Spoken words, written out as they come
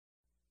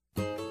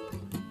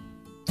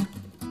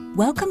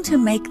Welcome to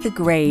Make the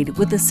Grade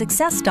with the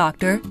Success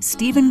Doctor,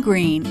 Stephen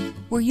Green,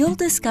 where you'll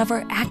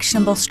discover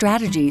actionable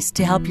strategies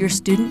to help your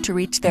student to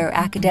reach their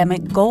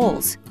academic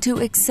goals, to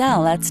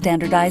excel at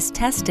standardized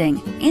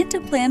testing, and to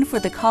plan for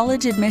the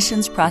college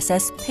admissions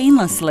process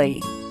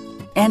painlessly.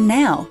 And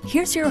now,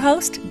 here's your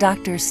host,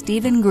 Dr.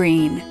 Stephen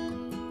Green.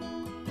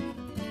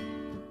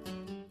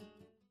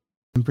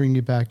 And bring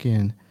you back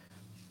in.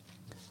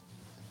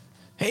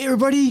 Hey,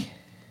 everybody.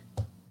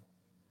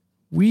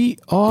 We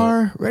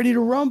are ready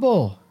to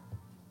rumble.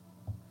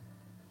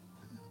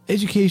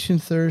 Education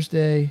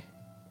Thursday,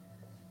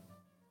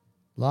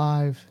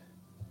 live.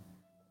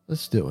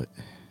 Let's do it.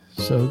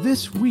 So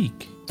this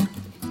week,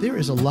 there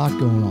is a lot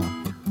going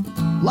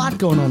on. Lot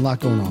going on.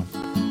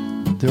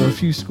 There are a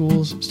few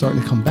schools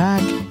starting to come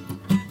back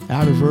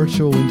out of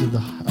virtual into the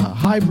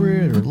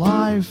hybrid or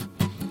live.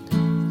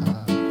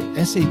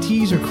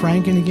 SATs are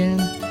cranking again.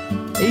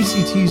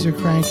 ACTs are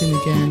cranking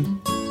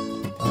again.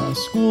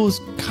 School is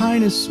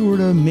kind of, sort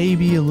of,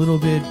 maybe a little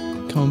bit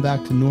coming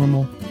back to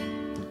normal.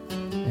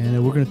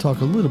 And we're going to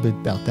talk a little bit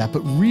about that. But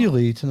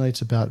really,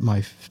 tonight's about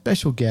my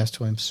special guest,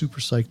 who I'm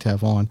super psyched to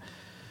have on.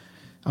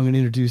 I'm going to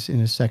introduce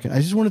in a second. I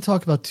just want to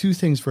talk about two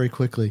things very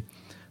quickly.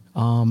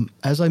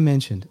 As I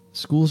mentioned,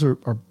 schools are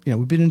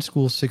we've been in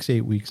school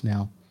 6-8 weeks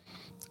now.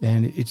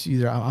 And it's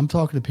either, I'm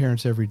talking to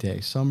parents every day.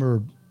 Some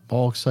are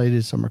all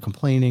excited, some are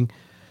complaining.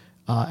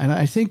 And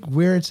I think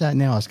where it's at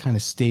now is kind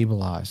of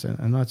stabilized. And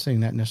I'm not saying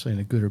that necessarily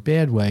in a good or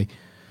bad way,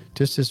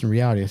 just as in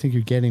reality. I think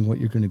you're getting what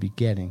you're going to be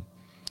getting.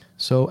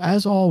 So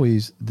as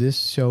always,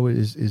 this show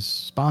is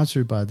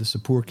sponsored by the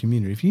support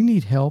community. If you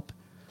need help,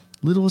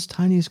 littlest,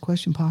 tiniest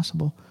question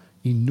possible,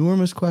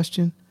 enormous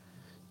question,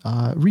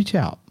 reach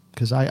out,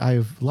 because I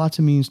have lots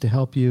of means to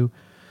help you.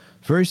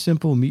 Very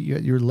simple, meet you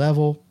at your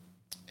level,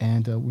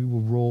 and we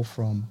will roll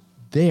from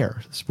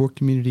there. The support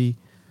community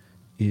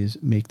is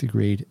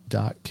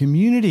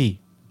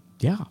makethegrade.community.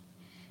 Yeah.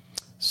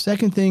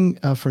 Second thing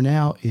for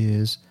now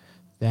is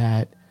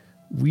that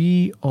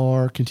we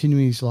are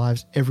continuing these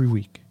lives every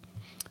week.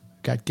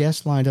 Got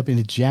guests lined up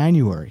into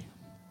January.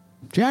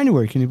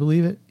 January, can you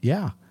believe it?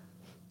 Yeah.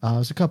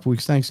 It's a couple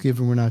weeks.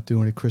 Thanksgiving, we're not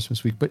doing it.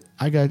 Christmas week. But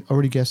I got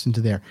already guests into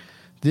there.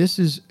 This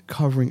is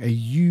covering a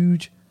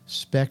huge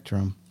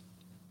spectrum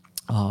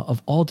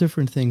of all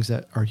different things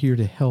that are here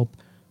to help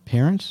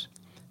parents,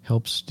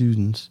 help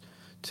students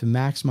to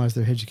maximize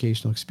their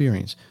educational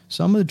experience.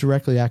 Some are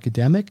directly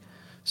academic.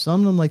 Some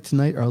of them, like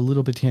tonight, are a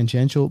little bit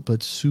tangential,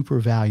 but super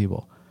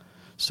valuable.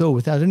 So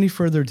without any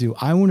further ado,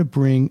 I want to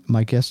bring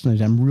my guest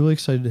tonight. I'm really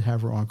excited to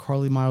have her on.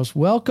 Carlee Miles,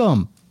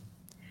 welcome.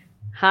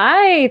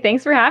 Hi,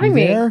 thanks for having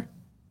me. There?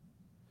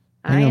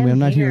 Hang on, I'm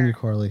not hearing you,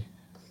 Carlee.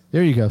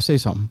 There you go. Say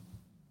something.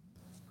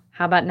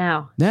 How about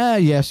now?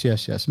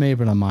 Yes.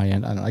 Maybe on my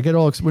end. I don't know. I get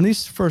all when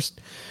these first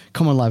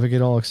come on live, I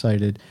get all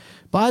excited.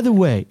 By the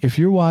way, if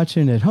you're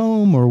watching at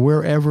home or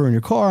wherever, in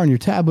your car, on your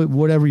tablet,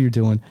 whatever you're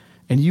doing,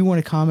 and you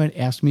want to comment,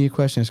 ask me a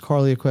question, ask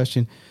Carlee a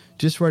question,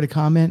 just write a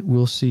comment.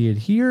 We'll see it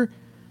here.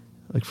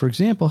 Like, for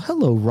example,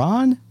 hello,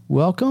 Ron.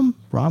 Welcome.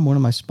 Ron, one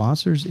of my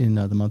sponsors in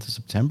the month of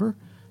September.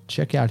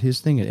 Check out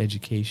his thing at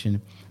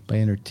Education by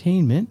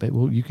Entertainment. But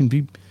you can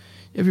be,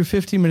 have your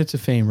 15 minutes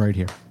of fame right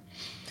here.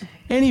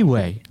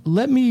 Anyway,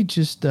 let me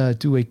just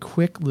do a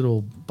quick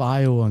little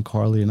bio on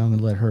Carlee, and I'm going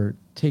to let her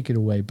take it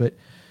away. But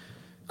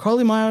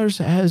Carlee Myers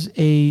has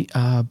a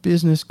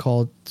business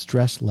called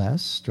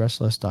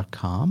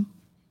stressless.com.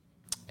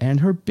 And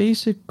her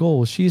basic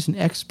goal, she's an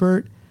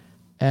expert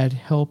at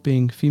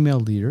helping female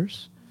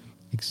leaders,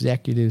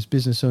 executives,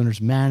 business owners,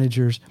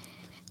 managers,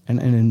 and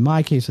in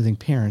my case, I think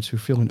parents who are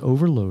feeling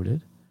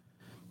overloaded,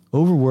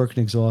 overworked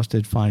and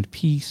exhausted, find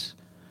peace,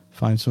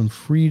 find some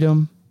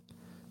freedom,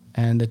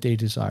 and that they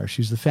desire.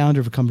 She's the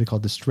founder of a company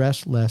called the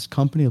Stress Less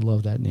Company. I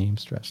love that name,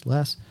 Stress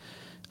Less.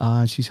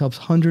 She helps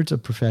hundreds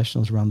of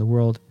professionals around the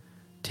world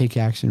take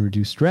action and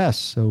reduce stress.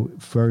 So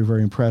very,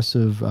 very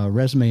impressive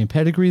resume and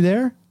pedigree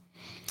there.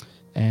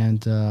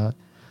 And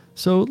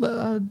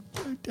so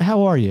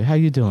how are you? How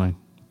you doing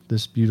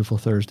this beautiful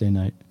Thursday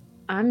night?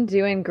 I'm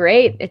doing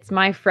great. It's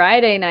my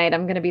Friday night.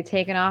 I'm going to be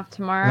taking off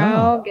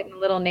tomorrow, getting a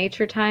little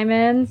nature time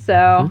in.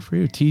 So good for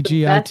you.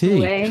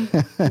 TGIT.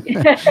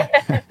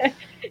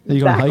 Are you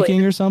going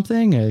hiking or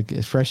something? A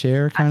fresh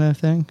air kind of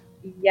thing?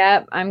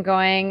 Yep. I'm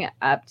going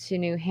up to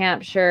New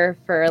Hampshire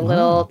for a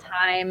little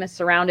time,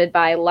 surrounded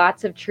by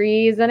lots of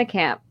trees and a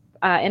camp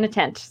in a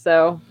tent.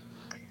 So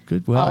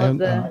good. Well,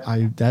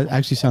 that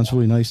actually sounds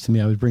really nice to me.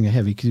 I would bring a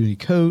heavy duty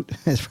coat.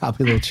 It's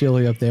probably a little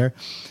chilly up there.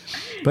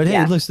 But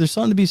hey, look, there's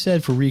something to be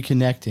said for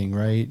reconnecting,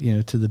 right? You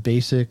know, to the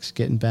basics,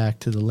 getting back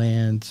to the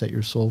land, set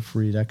your soul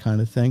free, that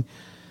kind of thing.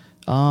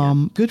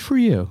 Good for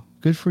you.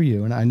 Good for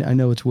you. And I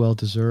know it's well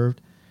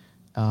deserved.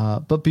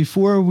 But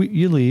before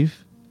you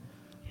leave,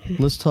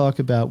 let's talk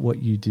about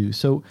what you do.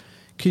 So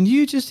can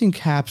you just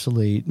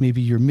encapsulate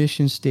maybe your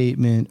mission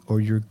statement or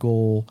your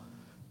goal,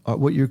 or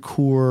what your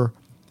core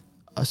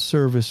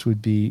service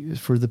would be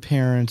for the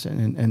parents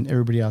and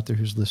everybody out there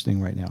who's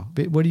listening right now?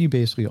 What do you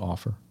basically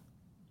offer?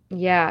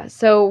 Yeah.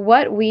 So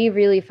what we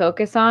really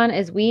focus on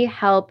is we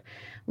help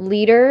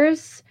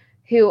leaders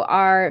who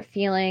are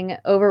feeling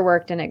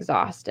overworked and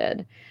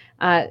exhausted,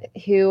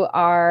 who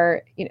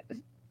are,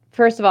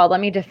 first of all,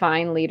 let me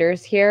define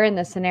leaders here in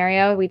this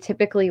scenario. We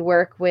typically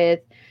work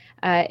with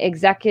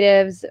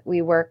executives,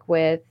 we work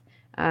with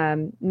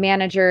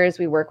managers,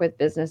 we work with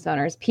business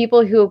owners,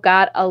 people who have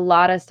got a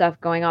lot of stuff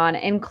going on,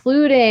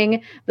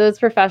 including those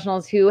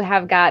professionals who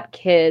have got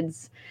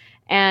kids.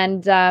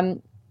 And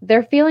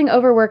they're feeling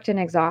overworked and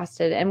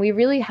exhausted. And we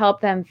really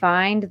help them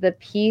find the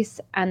peace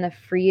and the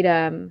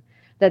freedom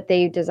that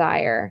they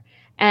desire.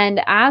 And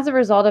as a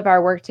result of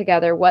our work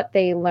together, what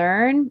they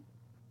learn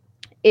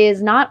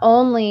is not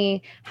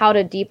only how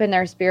to deepen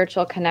their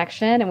spiritual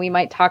connection, and we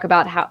might talk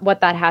about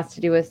what that has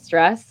to do with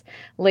stress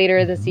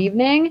later this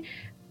evening,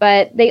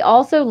 but they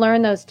also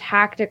learn those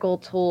tactical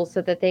tools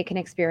so that they can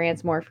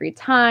experience more free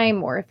time,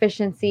 more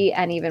efficiency,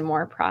 and even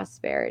more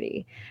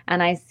prosperity.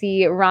 And I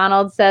see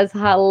Ronald says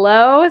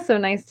hello, so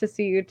nice to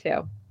see you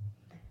too.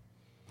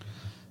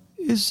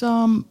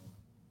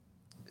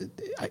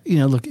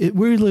 Look,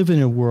 we live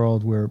in a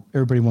world where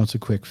everybody wants a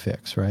quick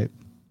fix, right?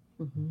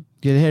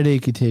 Get a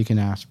headache, you take an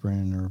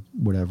aspirin or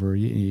whatever.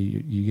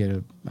 You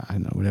get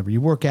whatever.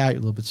 You work out, you're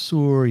a little bit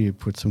sore, you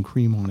put some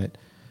cream on it.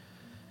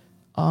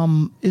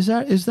 Does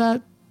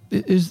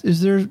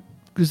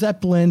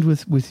that blend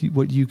with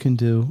what you can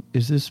do?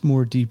 Is this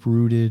more deep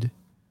rooted?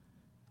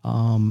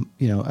 I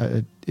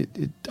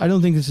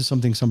don't think this is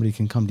something somebody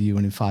can come to you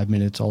and in 5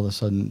 minutes all of a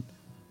sudden,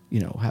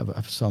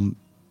 have some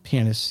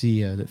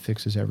panacea that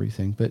fixes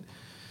everything. But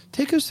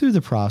take us through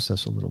the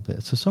process a little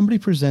bit. So somebody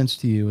presents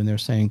to you and they're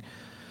saying,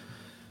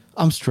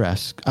 I'm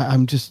stressed.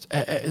 I'm just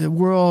the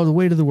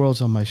weight of the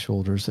world's on my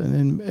shoulders.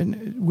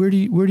 And where do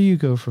you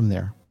go from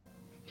there?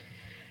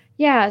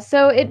 Yeah,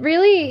 so it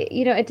really,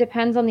 it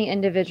depends on the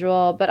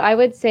individual, but I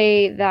would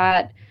say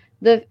that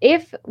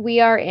if we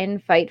are in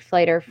fight,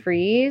 flight, or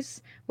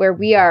freeze, where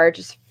we are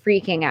just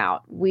freaking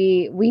out,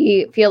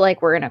 we feel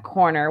like we're in a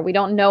corner, we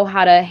don't know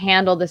how to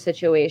handle the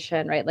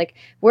situation, right? Like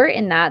we're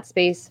in that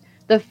space.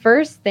 The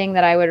first thing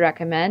that I would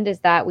recommend is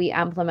that we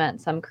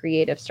implement some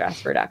creative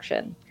stress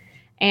reduction.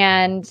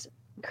 And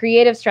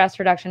creative stress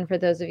reduction, for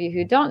those of you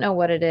who don't know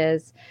what it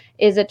is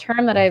a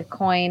term that I've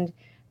coined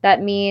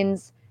that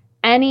means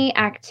any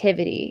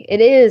activity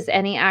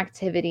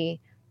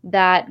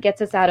that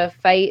gets us out of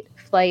fight,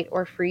 flight,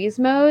 or freeze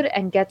mode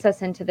and gets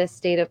us into this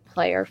state of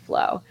play or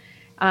flow,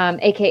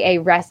 aka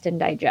rest and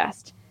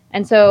digest.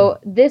 And so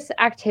this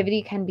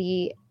activity can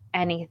be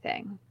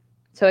anything.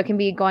 So it can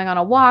be going on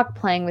a walk,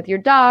 playing with your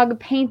dog,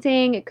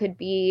 painting. It could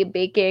be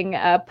baking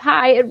a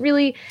pie. It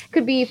really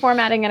could be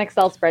formatting an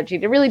Excel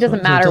spreadsheet. It really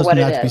doesn't matter what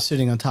it is. It doesn't have to be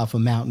sitting on top of a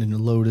mountain in a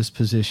lotus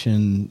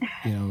position,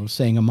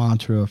 saying a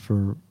mantra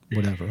for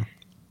whatever.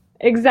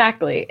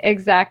 Exactly.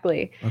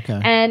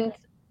 Okay. And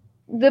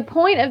the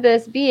point of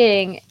this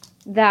being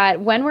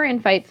that when we're in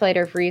fight, flight,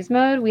 or freeze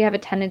mode, we have a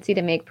tendency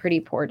to make pretty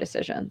poor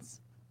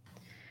decisions.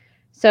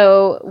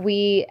 So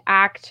we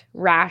act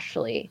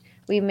rashly.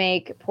 We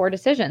make poor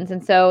decisions.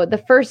 And so the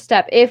first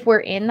step, if we're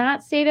in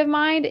that state of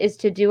mind, is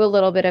to do a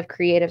little bit of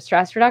creative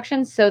stress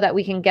reduction so that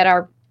we can get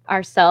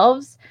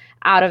ourselves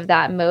out of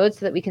that mode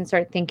so that we can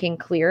start thinking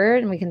clearer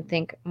and we can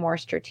think more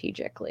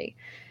strategically.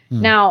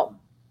 Now,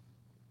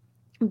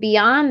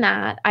 beyond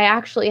that, I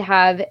actually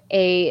have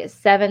a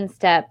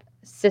 7-step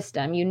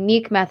system,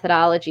 unique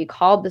methodology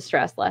called the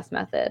Stress Less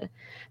Method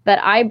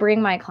that I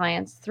bring my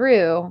clients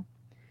through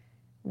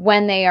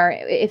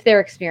if they're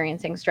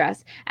experiencing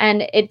stress.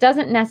 And it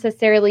doesn't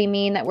necessarily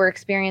mean that we're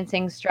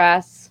experiencing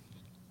stress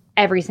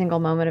every single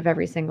moment of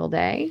every single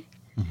day.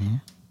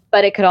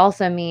 But it could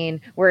also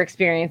mean we're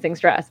experiencing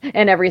stress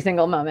in every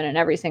single moment and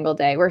every single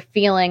day. We're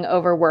feeling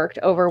overworked,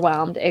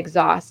 overwhelmed,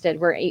 exhausted.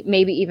 We're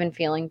maybe even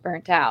feeling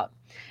burnt out.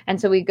 And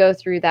so we go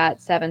through that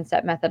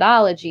 7-step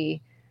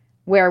methodology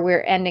where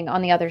we're ending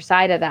on the other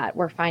side of that.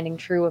 We're finding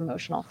true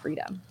emotional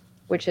freedom,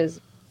 which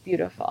is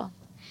beautiful.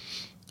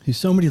 There's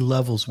so many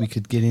levels we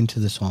could get into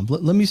this on.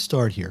 Let me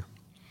start here.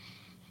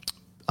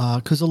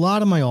 Because a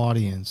lot of my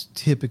audience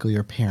typically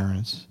are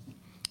parents.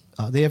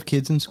 They have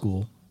kids in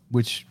school,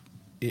 which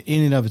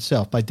in and of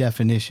itself, by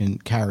definition,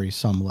 carries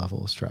some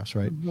level of stress,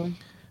 right?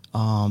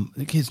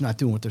 The kid's not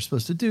doing what they're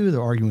supposed to do.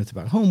 They're arguing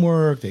about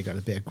homework. They got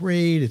a bad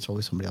grade. It's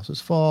always somebody else's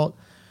fault.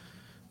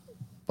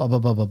 Blah, blah,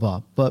 blah, blah,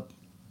 blah. But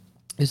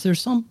is there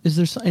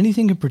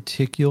anything in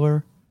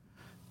particular,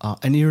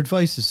 and your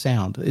advice is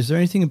sound, is there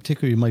anything in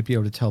particular you might be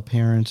able to tell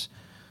parents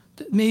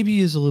that maybe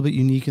is a little bit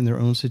unique in their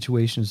own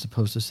situation as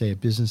opposed to, say, a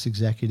business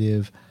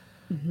executive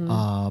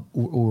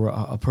or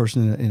a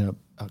person in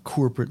a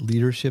corporate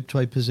leadership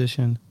type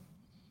position?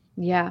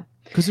 Yeah.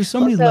 Because there's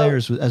so many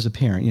layers as a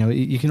parent.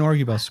 You can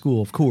argue about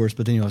school, of course,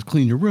 but then you have to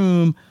clean your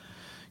room.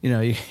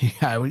 You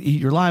gotta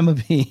eat your lima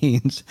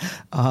beans.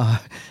 But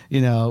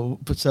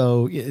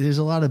so there's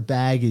a lot of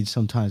baggage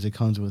sometimes that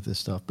comes with this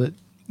stuff. But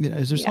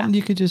is there something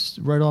you could just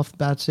right off the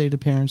bat say to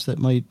parents that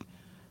might,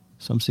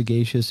 some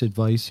sagacious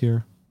advice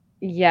here?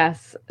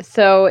 Yes.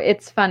 So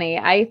it's funny.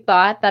 I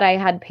thought that I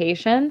had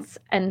patience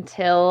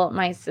until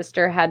my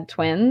sister had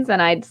twins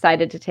and I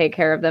decided to take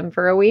care of them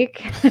for a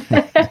week.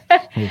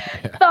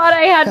 Thought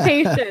I had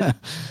patience.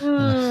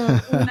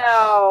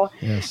 No.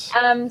 Yes.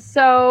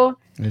 So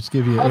Let's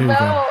give you, there you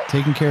go.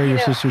 Taking care of your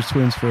sister's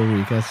twins for a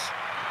week. That's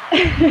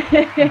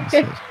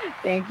it.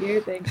 Thank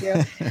you.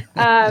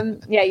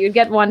 Yeah, you'd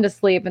get one to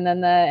sleep, and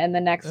then the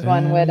next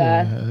one would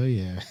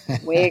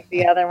wake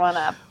the other one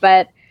up.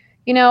 But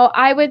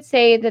I would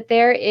say that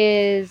there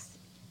is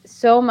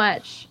so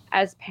much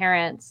as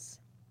parents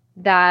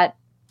that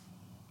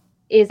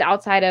is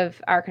outside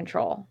of our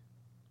control,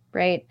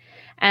 right?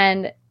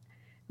 And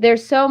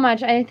there's so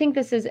much, and I think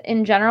this is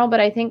in general, but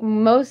I think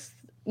most,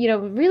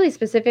 really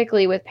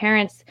specifically with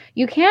parents,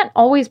 you can't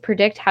always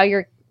predict how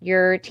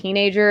your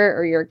teenager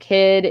or your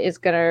kid is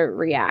going to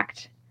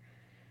react.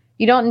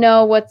 You don't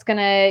know what's going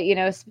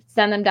to,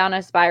 send them down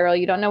a spiral.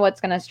 You don't know what's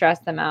going to stress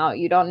them out.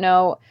 You don't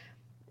know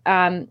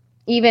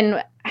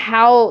even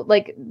how,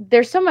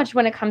 there's so much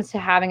when it comes to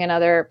having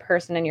another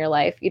person in your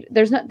life.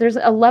 There's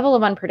a level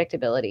of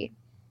unpredictability.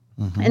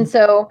 Mm-hmm. And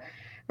so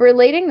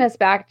relating this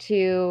back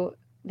to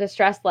the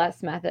stress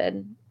less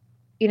method,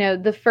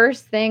 the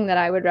first thing that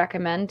I would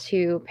recommend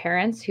to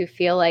parents who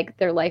feel like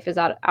their life is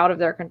out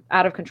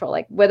of control,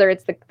 like whether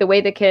it's the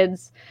way the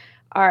kids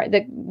are,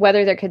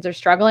 whether their kids are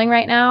struggling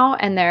right now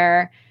and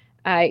they're,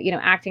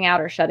 acting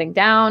out or shutting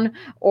down,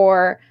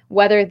 or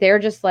whether they're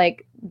just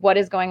like, what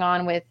is going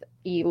on with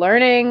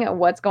e-learning,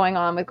 what's going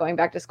on with going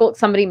back to school,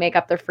 somebody make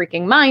up their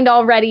freaking mind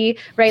already,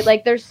 right?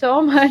 Like there's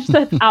so much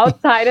that's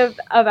outside of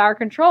our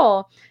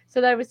control. So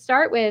that I would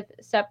start with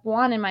step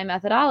 1 in my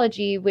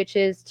methodology, which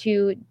is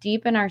to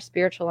deepen our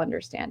spiritual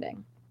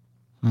understanding.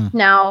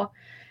 Now,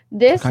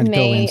 this kind of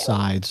may go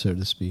inside, so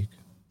to speak.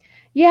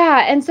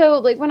 Yeah. And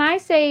so when I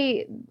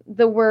say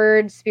the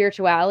word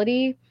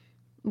spirituality,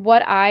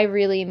 what I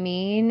really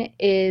mean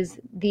is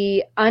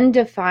the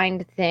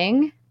undefined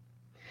thing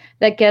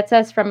that gets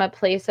us from a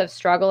place of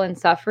struggle and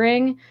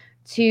suffering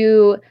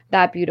to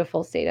that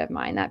beautiful state of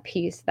mind, that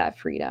peace, that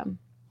freedom,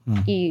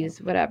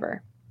 ease,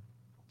 whatever.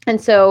 And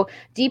so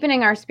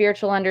deepening our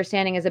spiritual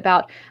understanding is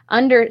about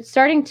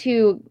starting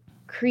to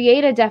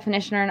create a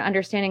definition or an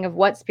understanding of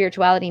what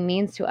spirituality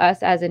means to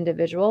us as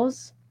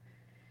individuals.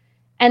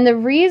 And the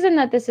reason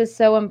that this is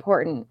so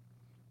important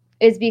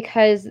is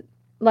because,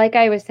 like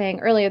I was saying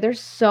earlier, there's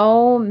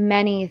so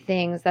many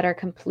things that are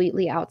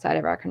completely outside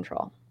of our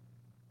control.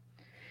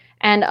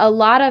 And a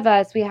lot of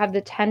us, we have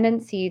the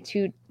tendency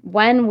to,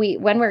 when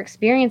we're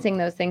experiencing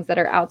those things that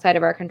are outside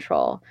of our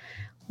control,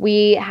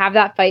 we have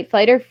that fight,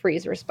 flight, or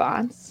freeze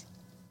response.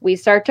 We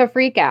start to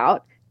freak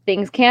out.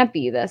 Things can't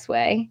be this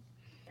way.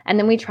 And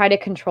then we try to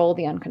control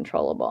the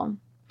uncontrollable,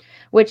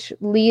 which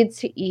leads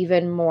to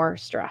even more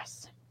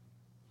stress.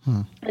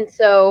 And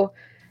so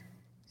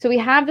we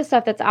have the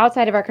stuff that's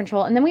outside of our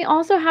control. And then we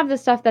also have the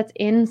stuff that's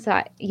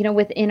inside,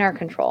 within our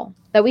control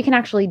that we can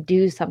actually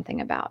do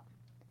something about.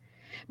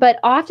 But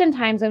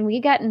oftentimes when we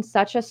get in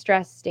such a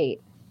stress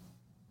state,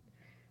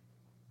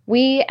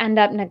 we end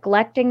up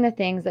neglecting the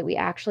things that we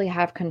actually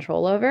have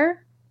control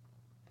over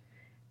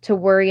to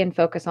worry and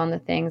focus on the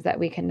things that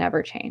we can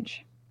never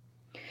change.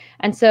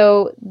 And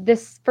so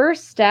this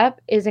first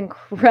step is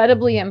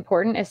incredibly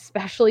important,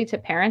 especially to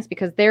parents,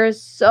 because there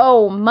is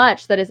so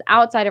much that is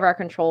outside of our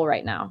control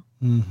right now.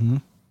 Mm-hmm.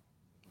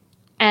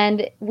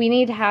 And we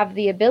need to have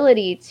the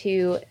ability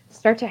to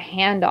start to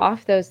hand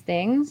off those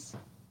things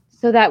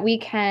so that we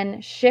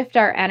can shift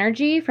our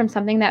energy from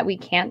something that we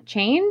can't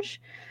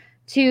change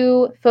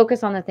to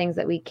focus on the things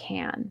that we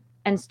can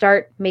and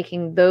start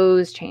making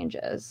those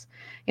changes.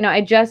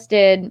 I just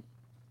did,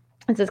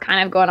 this is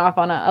kind of going off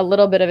on a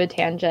little bit of a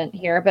tangent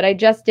here, but I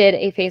just did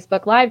a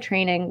Facebook Live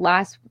training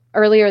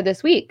earlier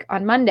this week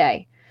on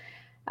Monday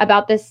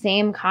about this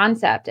same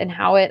concept and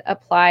how it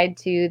applied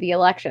to the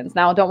elections.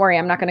 Now, don't worry,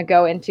 I'm not going to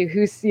go into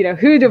who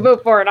to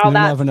vote for and all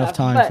that. We don't have enough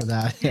time for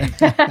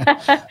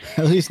that.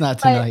 At least not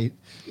tonight.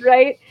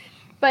 Right.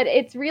 But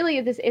it's really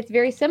it's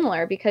very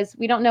similar because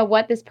we don't know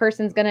what this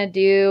person's going to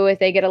do if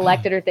they get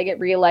elected or if they get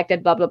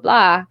reelected, blah, blah,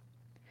 blah.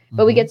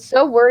 But we get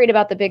so worried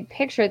about the big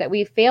picture that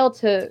we fail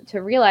to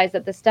realize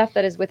that the stuff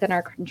that is within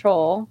our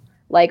control,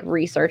 like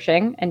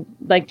researching and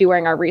like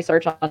doing our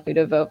research on who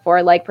to vote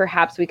for, like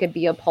perhaps we could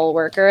be a poll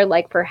worker,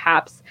 like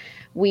perhaps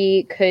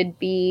we could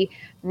be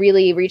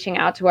really reaching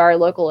out to our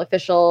local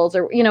officials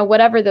or,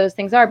 whatever those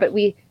things are. But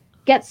we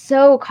get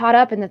so caught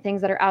up in the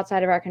things that are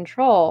outside of our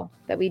control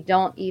that we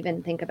don't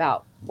even think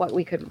about what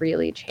we could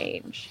really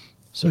change.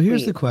 So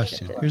here's the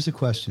question. Here's the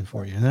question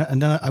for you.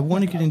 And then I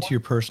want to get into your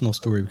personal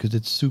story because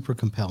it's super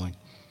compelling.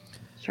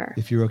 Sure.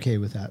 If you're okay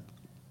with that.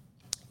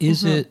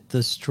 Is it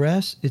the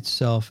stress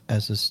itself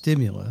as a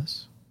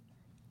stimulus,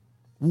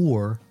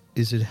 or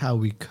is it how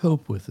we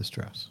cope with the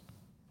stress?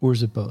 Or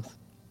is it both?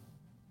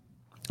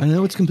 I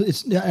know I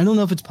don't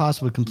know if it's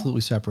possible to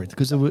completely separate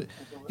because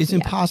it's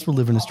impossible to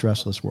live in a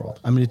stressless world.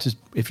 I mean, it's just,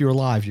 if you're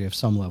alive, you have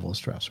some level of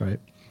stress, right?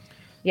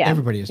 Yeah.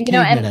 Everybody has.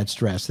 Cavemen had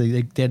stress.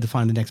 They had to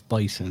find the next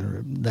bison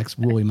or next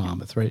woolly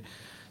mammoth, right?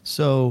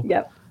 So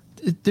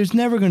there's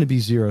never going to be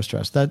zero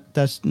stress.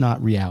 That's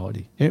not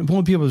reality. And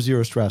only people with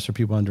zero stress are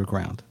people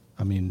underground.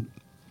 I mean,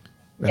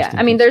 Yeah,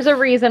 I mean, there's a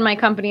reason my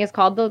company is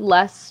called the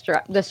stress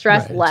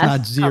Right. less. It's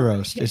not zero.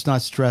 Company. It's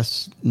not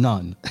stress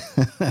none.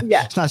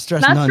 Yeah, It's not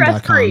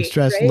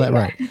stressnone.com.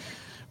 Right.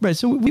 Right.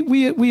 So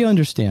we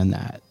understand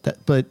that.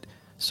 But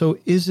so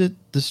is it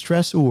the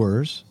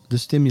stressors, the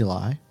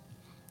stimuli,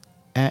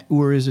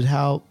 or is it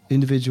how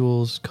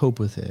individuals cope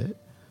with it,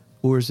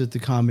 or is it the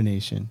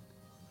combination?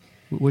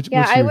 What's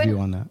your view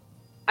on that?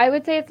 I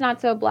would say it's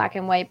not so black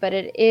and white, but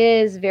it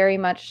is very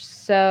much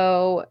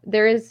so.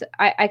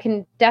 I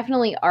can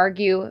definitely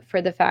argue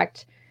for the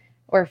fact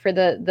or for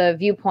the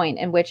viewpoint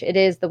in which it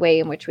is the way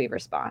in which we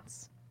respond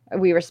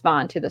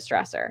to the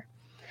stressor.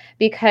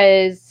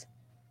 Because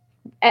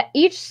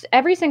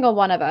every single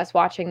one of us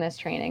watching this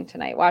training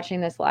tonight,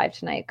 watching this live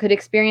tonight, could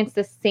experience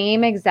the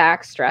same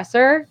exact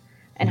stressor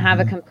and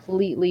have a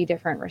completely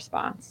different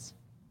response.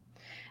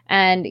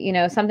 And,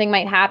 something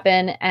might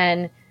happen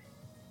and,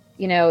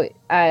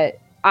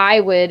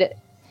 I would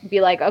be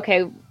like,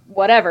 okay,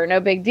 whatever, no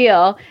big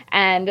deal.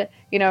 And,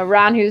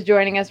 Ron, who's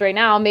joining us right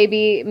now,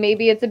 maybe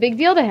it's a big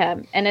deal to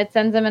him and it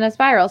sends him in a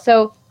spiral.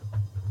 So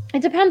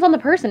it depends on the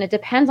person. It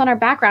depends on our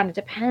background. It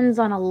depends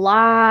on a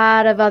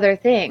lot of other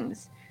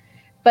things.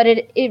 But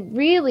it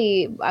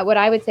really, what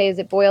I would say is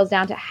it boils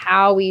down to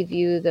how we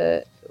view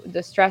the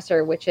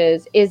stressor, which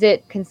is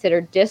it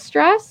considered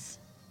distress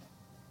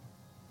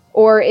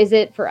or is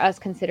it for us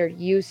considered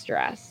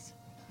eustress?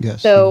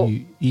 Yes. So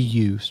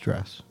EU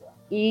stress.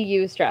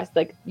 EU stress,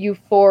 like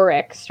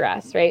euphoric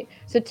stress, right?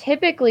 So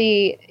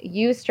typically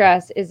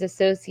eustress is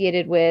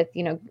associated with,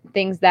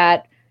 things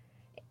that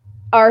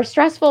are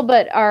stressful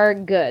but are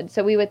good.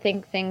 So we would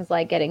think things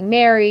like getting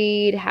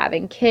married,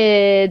 having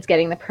kids,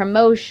 getting the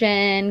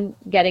promotion,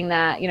 getting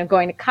that,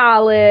 going to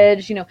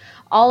college,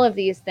 all of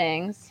these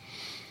things.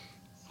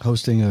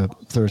 Hosting a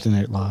Thursday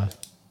Night Live.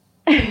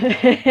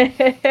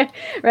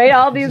 Right?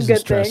 All these good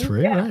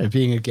stress-free, things. Right?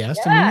 Being a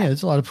guest, Yeah. I mean,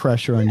 there's a lot of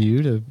pressure on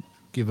you to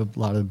give a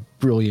lot of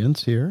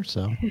brilliance here.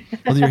 So,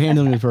 well, you're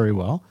handling it very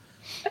well.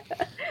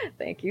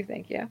 Thank you.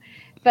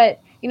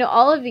 But,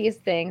 all of these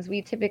things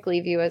we typically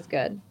view as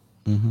good.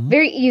 Mm-hmm.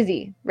 Very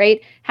easy,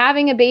 right?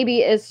 Having a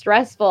baby is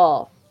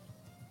stressful.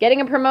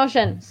 Getting a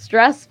promotion,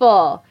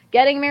 stressful.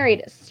 Getting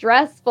married,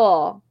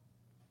 stressful.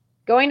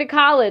 Going to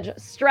college,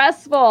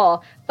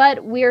 stressful.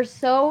 But we're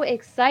so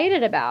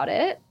excited about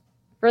it,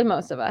 for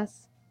most of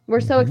us. We're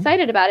so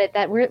excited about it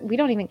that we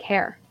don't even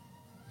care.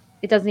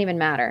 It doesn't even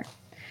matter.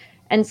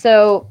 And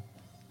so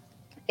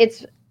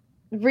it's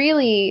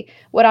really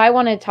what I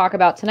want to talk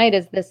about tonight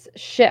is this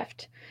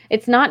shift.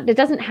 It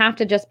doesn't have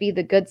to just be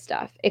the good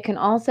stuff. It can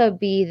also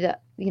be the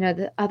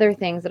other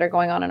things that are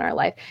going on in our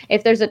life.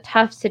 If there's a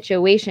tough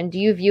situation, do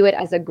you view it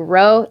as a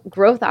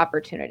growth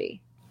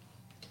opportunity?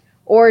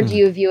 Or do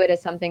you view it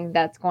as something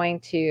that's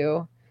going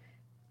to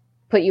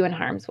put you in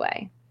harm's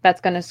way? That's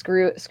going to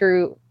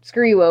screw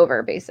you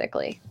over,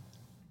 basically.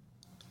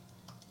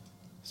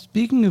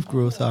 Speaking of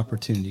growth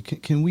opportunity,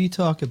 can we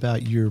talk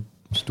about your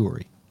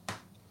story?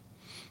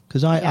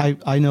 Because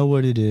I know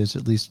what it is,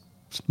 at least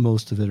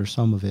most of it or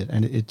some of it,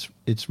 and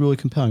it's really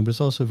compelling, but it's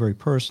also very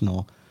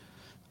personal.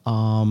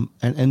 And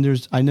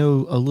I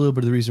know a little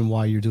bit of the reason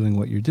why you're doing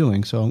what you're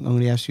doing, so I'm going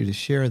to ask you to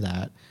share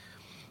that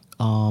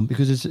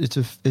because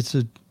it's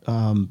a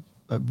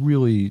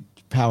really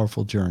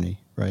powerful journey,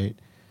 right?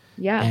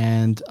 Yeah.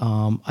 And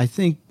I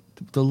think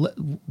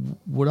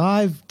what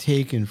I've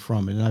taken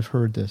from it, and I've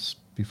heard this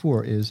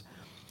before, is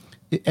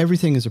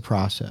everything is a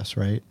process,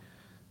 right?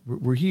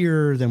 We're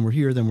here, then we're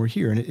here, then we're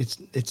here, and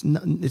it's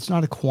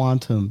not a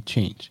quantum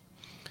change.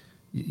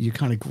 You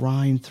kind of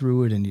grind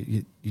through it, and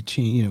you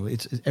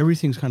change.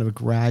 Everything's kind of a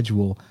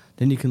gradual.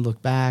 Then you can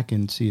look back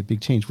and see a big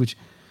change, which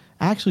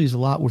actually is a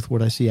lot with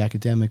what I see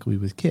academically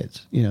with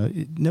kids.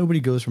 Nobody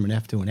goes from an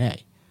F to an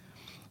A.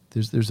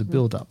 There's a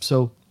buildup.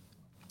 So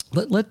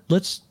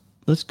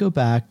let's go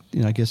back.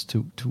 I guess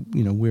to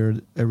where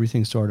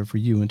everything started for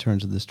you in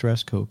terms of the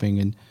stress coping,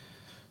 and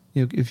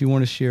if you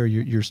want to share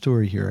your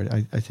story here,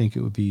 I think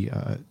it would be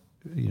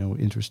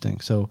interesting.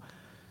 So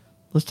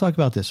let's talk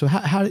about this. So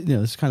how this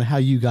is kind of how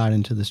you got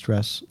into the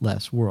stress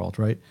less world,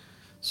 right?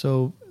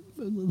 So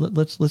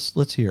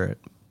let's hear it.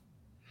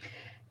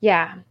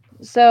 Yeah.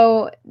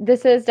 So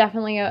this is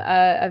definitely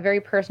a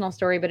very personal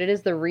story, but it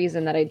is the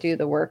reason that I do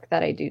the work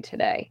that I do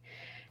today.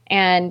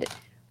 And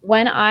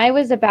when I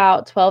was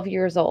about 12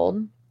 years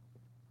old,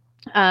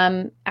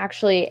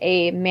 actually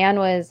a man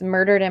was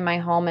murdered in my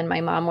home and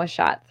my mom was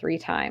shot 3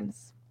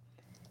 times.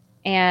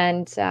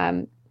 And,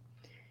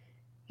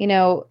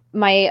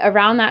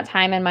 around that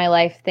time in my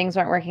life, things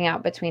weren't working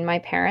out between my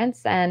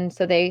parents. And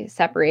so they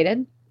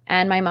separated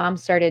and my mom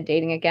started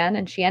dating again,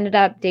 and she ended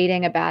up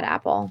dating a bad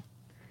apple.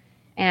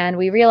 And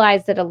we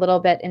realized it a little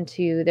bit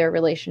into their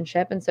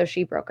relationship. And so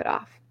she broke it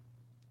off.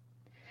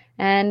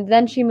 And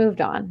then she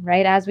moved on,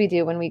 right? As we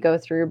do when we go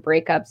through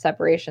breakups,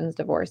 separations,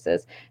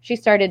 divorces. She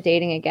started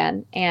dating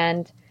again.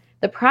 And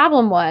the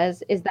problem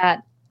is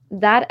that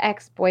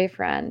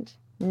ex-boyfriend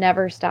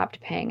never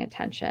stopped paying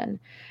attention.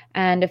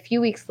 And a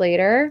few weeks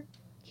later,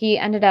 he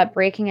ended up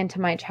breaking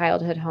into my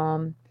childhood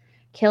home,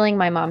 killing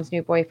my mom's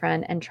new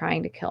boyfriend, and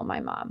trying to kill my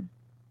mom.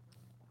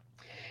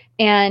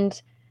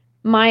 And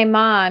my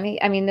mom,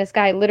 I mean, this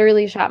guy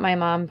literally shot my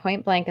mom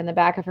point blank in the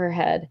back of her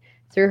head,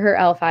 through her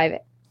L5,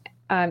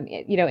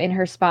 in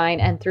her spine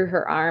and through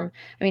her arm.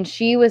 I mean,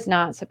 she was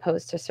not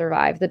supposed to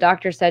survive. The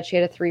doctor said she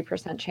had a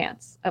 3%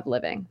 chance of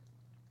living.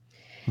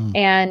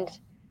 And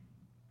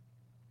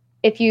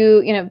if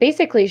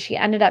basically she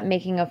ended up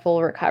making a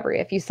full recovery.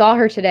 If you saw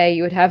her today,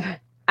 you would have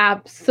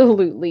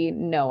absolutely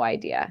no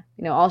idea.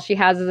 All she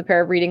has is a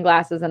pair of reading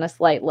glasses and a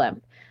slight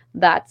limp.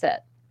 That's it.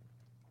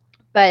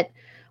 But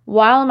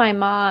while my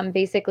mom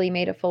basically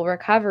made a full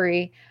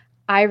recovery,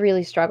 I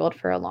really struggled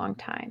for a long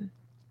time.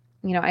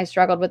 I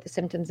struggled with the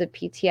symptoms of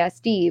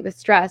PTSD, with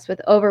stress,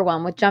 with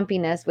overwhelm, with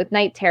jumpiness, with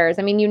night terrors.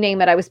 I mean, you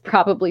name it, I was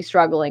probably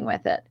struggling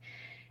with it.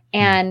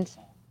 And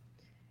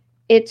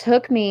it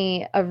took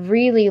me a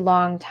really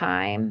long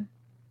time,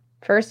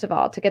 first of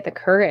all, to get the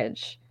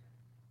courage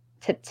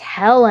to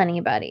tell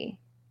anybody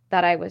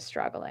that I was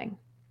struggling.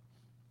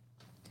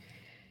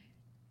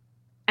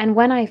 And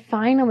when I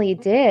finally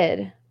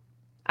did,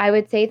 I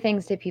would say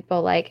things to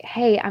people like,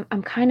 hey,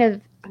 I'm kind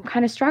of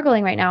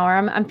struggling right now, or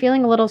I'm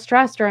feeling a little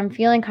stressed, or I'm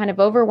feeling kind of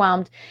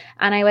overwhelmed.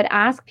 And I would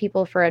ask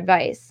people for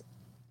advice.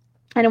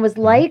 And it was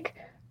like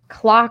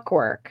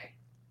clockwork.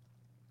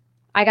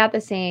 I got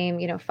the same,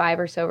 5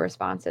 or so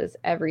responses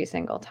every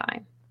single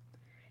time.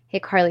 Hey,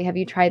 Carlee, have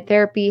you tried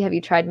therapy? Have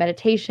you tried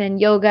meditation,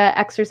 yoga,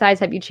 exercise?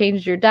 Have you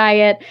changed your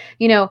diet?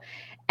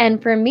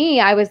 And for me,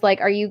 I was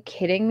like, are you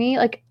kidding me?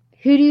 Like,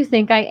 who do you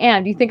think I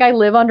am? Do you think I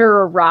live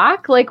under a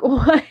rock? Like,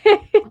 what?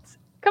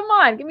 Come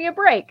on, give me a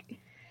break.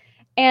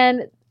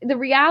 And the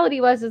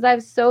reality was I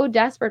was so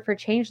desperate for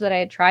change that I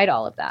had tried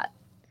all of that,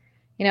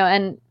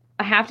 and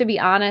I have to be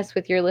honest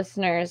with your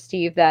listeners,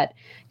 Steve, that,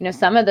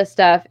 some of the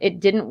stuff, it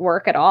didn't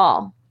work at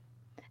all.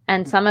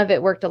 And some of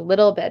it worked a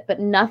little bit, but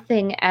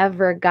nothing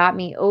ever got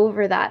me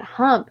over that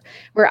hump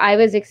where I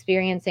was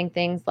experiencing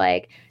things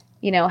like,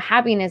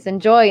 happiness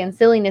and joy and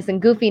silliness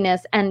and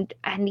goofiness and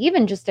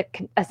even just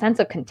a sense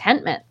of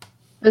contentment,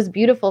 those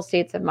beautiful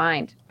states of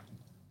mind.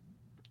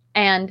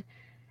 And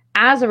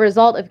as a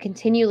result of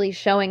continually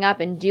showing up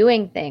and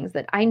doing things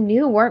that I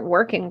knew weren't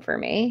working for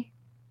me,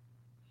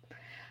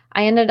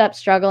 I ended up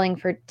struggling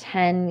for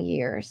 10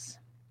 years.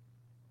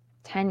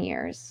 10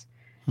 years.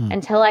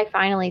 Until I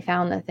finally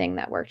found the thing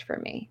that worked for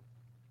me.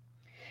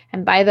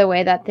 And by the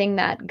way, that thing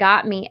that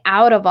got me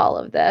out of all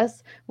of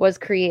this was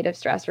creative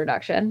stress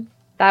reduction.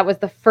 That was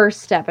the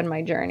first step in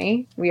my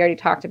journey. We already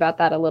talked about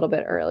that a little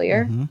bit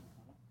earlier.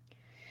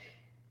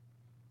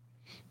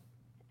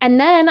 And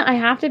then I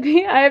have to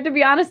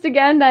be honest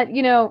again that,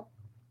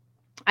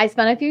 I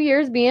spent a few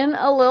years being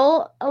a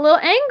little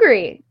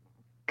angry.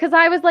 Because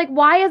I was like,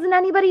 why isn't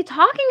anybody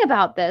talking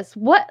about this?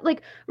 What,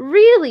 like,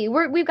 really?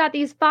 We've got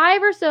these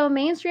 5 or so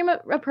mainstream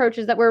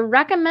approaches that we're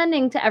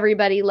recommending to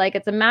everybody, like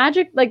it's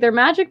they're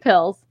magic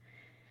pills.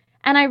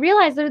 And I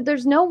realized that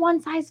there's no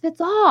one size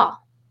fits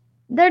all.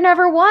 There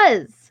never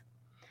was.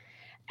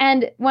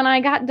 And when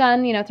I got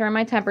done, throwing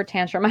my temper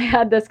tantrum, I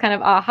had this kind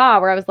of aha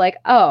where I was like,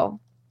 oh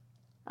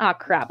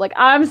crap. Like,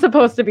 I'm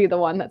supposed to be the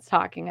one that's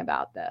talking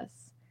about this.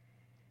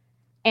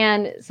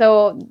 And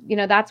so,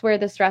 that's where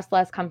the Stress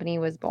Less Company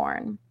was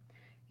born,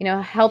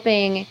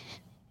 helping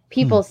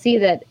people see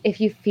that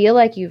if you feel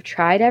like you've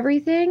tried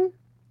everything,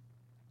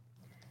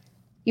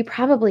 you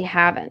probably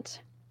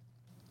haven't.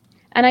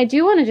 And I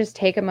do want to just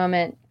take a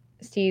moment,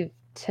 Steve,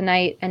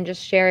 tonight and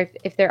just share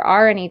if there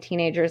are any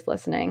teenagers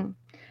listening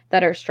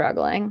that are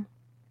struggling,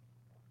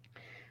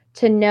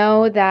 to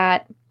know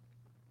that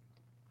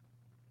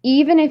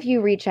even if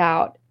you reach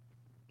out,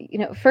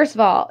 first of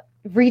all,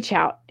 reach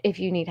out if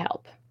you need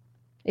help.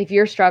 If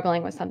you're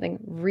struggling with something,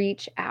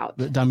 reach out.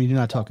 But, I mean, you're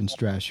not talking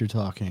stress. You're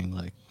talking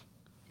like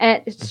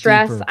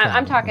stress. Problem,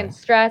 I'm talking right?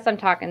 Stress. I'm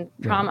talking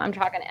trauma. Right. I'm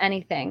talking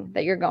anything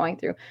that you're going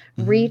through.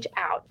 Reach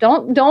out.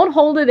 Don't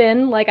hold it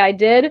in like I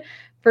did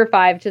for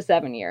 5 to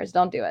 7 years.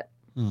 Don't do it.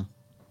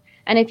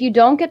 And if you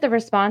don't get the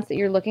response that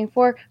you're looking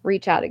for,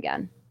 reach out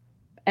again,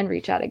 and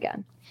reach out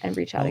again, and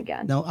reach out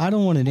again. Now, I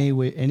don't want in any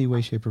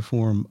way, shape, or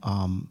form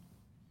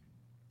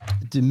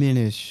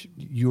diminish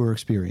your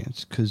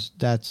experience, because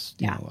that's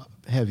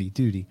heavy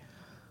duty.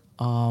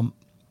 But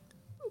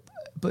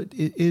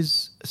it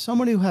is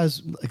somebody who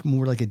has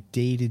more like a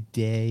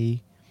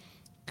day-to-day,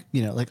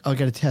 like, oh, I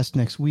got a test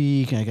next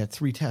week and I got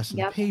 3 tests in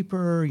the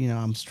paper,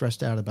 I'm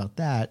stressed out about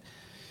that.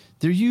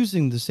 They're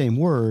using the same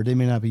word. They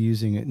may not be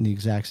using it in the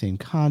exact same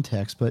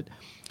context, but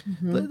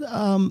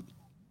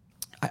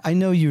I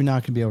know you're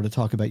not going to be able to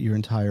talk about your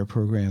entire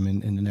program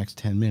in the next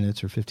 10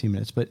 minutes or 15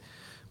 minutes, but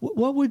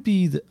what would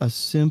be a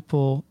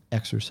simple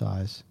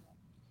exercise?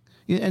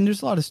 And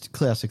there's a lot of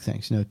classic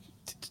things, to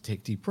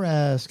take deep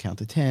breaths, count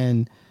to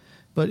 10.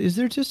 But is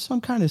there just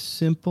some kind of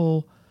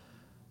simple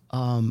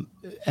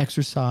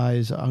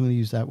exercise, I'm going to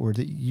use that word,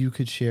 that you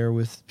could share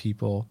with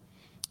people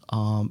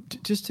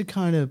just to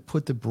kind of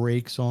put the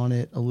brakes on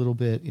it a little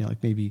bit,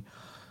 like maybe,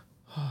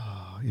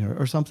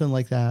 or something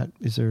like that?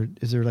 Is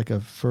there like a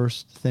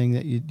first thing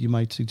that you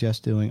might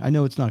suggest doing? I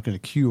know it's not going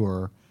to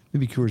cure.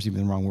 Maybe cure is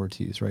even the wrong word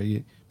to use, right?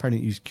 You probably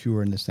didn't use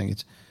cure in this thing.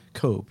 It's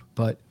cope.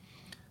 But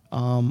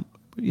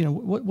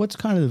what's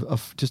kind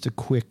of just a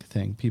quick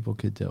thing people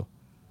could do?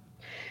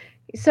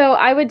 So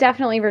I would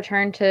definitely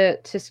return to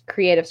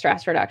creative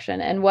stress reduction.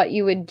 And what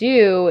you would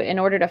do in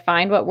order to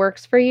find what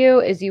works for you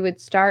is you would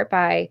start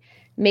by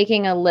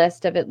making a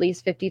list of at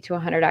least 50 to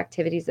 100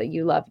 activities that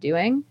you love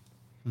doing.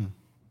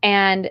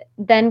 And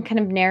then kind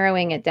of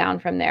narrowing it down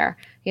from there.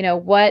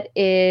 What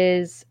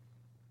is,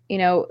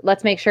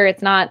 let's make sure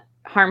it's not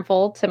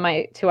harmful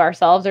to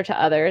ourselves or to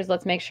others.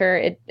 Let's make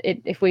sure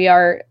if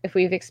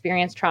we've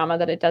experienced trauma,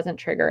 that it doesn't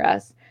trigger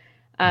us.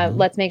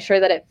 Let's make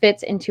sure that it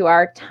fits into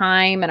our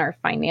time and our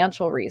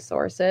financial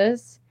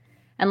resources.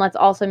 And let's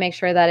also make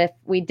sure that if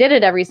we did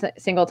it every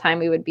single time,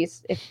 we would be,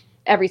 if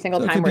every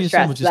single time we're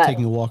stressed. Just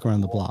taking a walk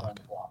around the block.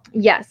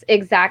 Yes,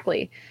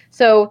 exactly.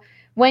 So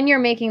when you're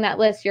making that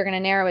list, you're going to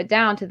narrow it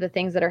down to the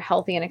things that are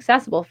healthy and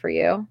accessible for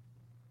you.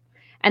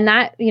 And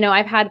that,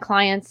 I've had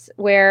clients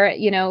where,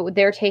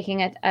 they're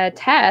taking a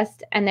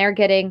test and they're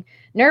getting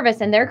nervous,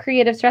 and their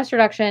creative stress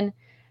reduction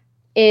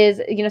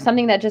is,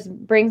 something that just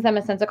brings them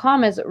a sense of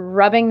calm is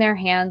rubbing their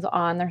hands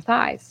on their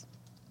thighs,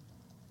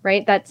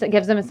 right? It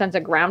gives them a sense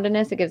of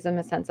groundedness. It gives them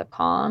a sense of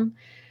calm.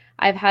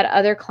 I've had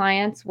other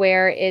clients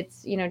where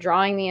it's,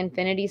 drawing the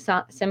infinity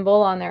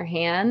symbol on their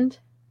hand,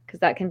 because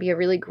that can be a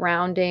really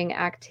grounding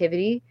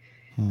activity.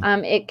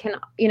 It can,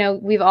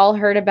 we've all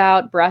heard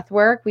about breath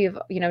work. We've,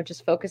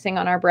 just focusing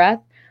on our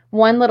breath.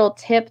 One little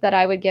tip that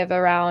I would give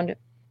around,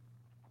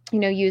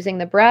 using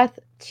the breath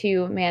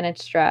to manage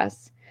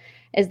stress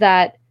is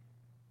that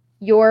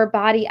your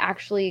body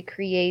actually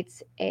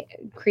creates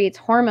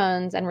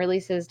hormones and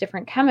releases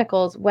different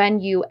chemicals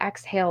when you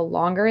exhale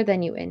longer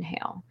than you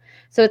inhale.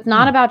 So it's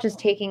not about just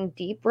taking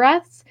deep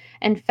breaths.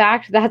 In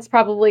fact, that's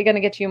probably going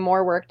to get you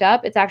more worked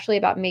up. It's actually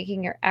about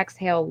making your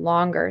exhale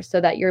longer so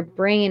that your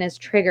brain is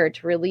triggered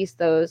to release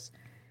those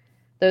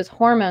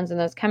hormones and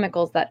those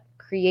chemicals that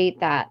create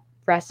that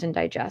rest and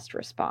digest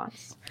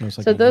response. Like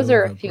so those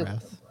are a few.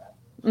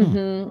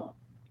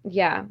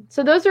 Yeah.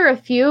 So those are a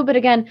few. But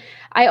again,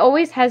 I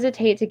always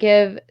hesitate to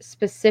give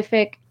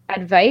specific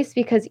advice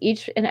because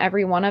each and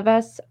every one of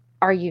us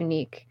are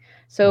unique.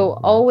 So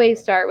always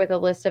start with a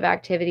list of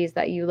activities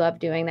that you love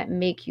doing that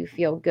make you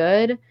feel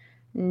good.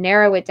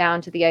 Narrow it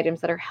down to the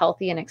items that are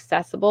healthy and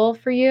accessible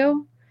for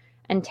you,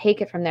 and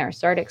take it from there.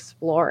 Start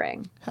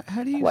exploring.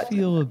 How do you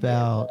feel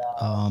about,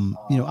 I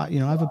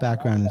have a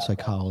background in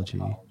psychology,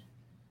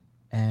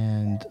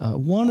 and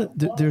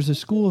there's a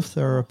school of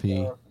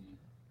therapy,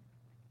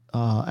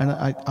 and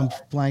I'm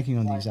blanking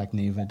on the exact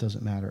name, it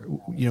doesn't matter.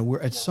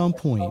 Where at some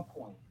point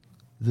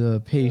the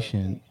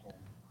patient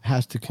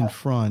has to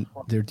confront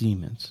their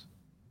demons.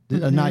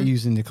 Not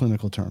using the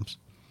clinical terms.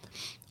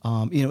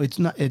 It's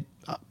not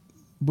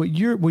what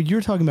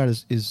you're talking about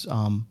is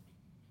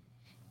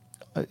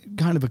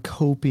kind of a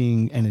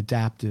coping and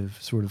adaptive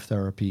sort of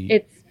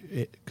therapy.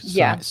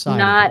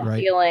 Not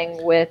right?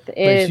 dealing with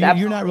it. So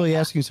you're not really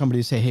asking somebody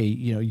to say, hey,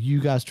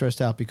 you got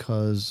stressed out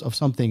because of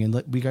something, and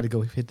we got to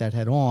go hit that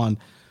head on,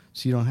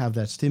 so you don't have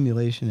that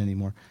stimulation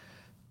anymore.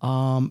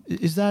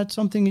 Is that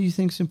something that you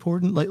think is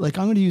important? Like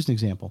I'm going to use an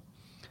example.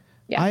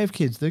 Yeah. I have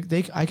kids.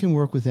 I can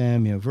work with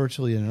them,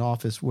 virtually in an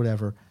office,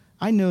 whatever.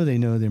 I know they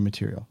know their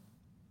material.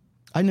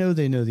 I know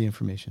they know the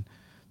information.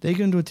 They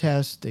go into a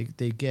test.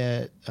 They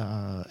get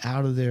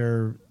out of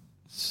their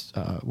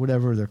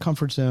their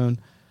comfort zone,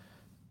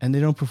 and they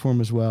don't perform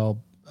as well.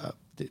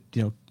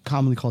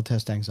 Commonly called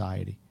test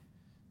anxiety.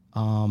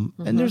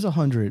 And there's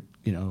 100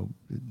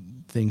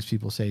 things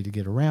people say to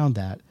get around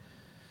that.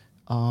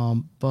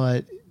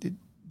 But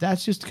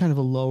that's just kind of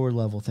a lower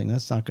level thing.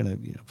 That's not going to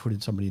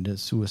put somebody into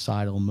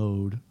suicidal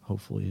mode,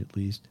 hopefully at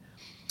least.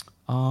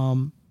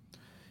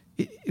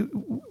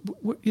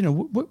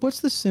 What's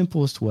the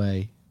simplest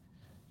way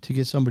to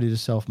get somebody to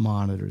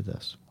self-monitor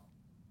this?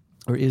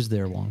 Or is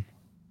there one?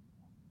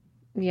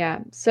 Yeah.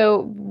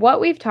 So what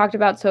we've talked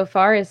about so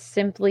far is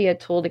simply a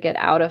tool to get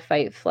out of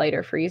fight, flight,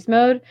 or freeze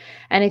mode.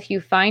 And if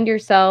you find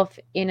yourself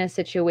in a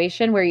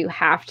situation where you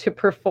have to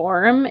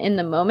perform in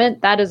the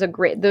moment, those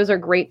are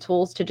great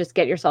tools to just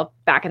get yourself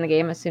back in the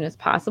game as soon as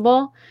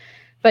possible.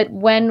 But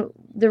when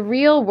the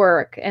real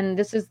work, and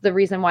this is the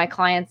reason why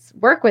clients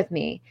work with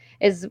me,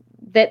 is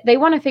that they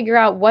want to figure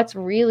out what's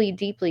really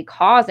deeply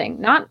causing,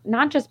 not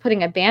just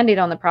putting a Band-Aid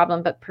on the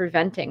problem, but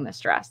preventing the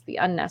stress, the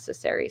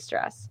unnecessary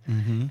stress.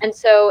 And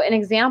so an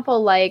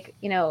example like,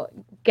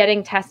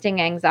 getting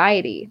testing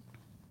anxiety,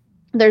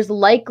 there's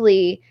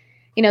likely,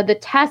 the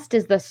test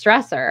is the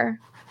stressor,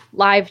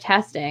 live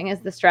testing is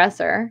the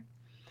stressor,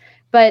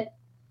 but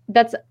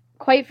that's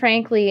quite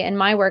frankly, in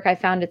my work, I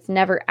found it's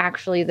never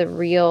actually the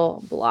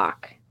real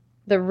block,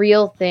 the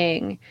real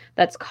thing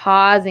that's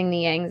causing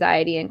the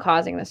anxiety and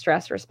causing the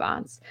stress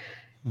response.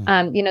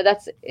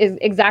 That's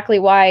exactly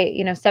why,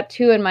 step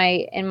 2 in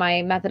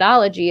my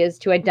methodology is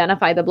to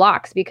identify the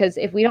blocks, because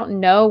if we don't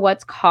know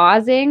what's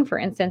causing, for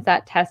instance,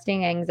 that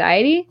testing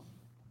anxiety,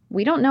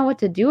 we don't know what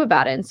to do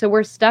about it. And so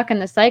we're stuck in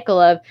the cycle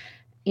of,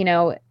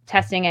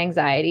 testing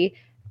anxiety,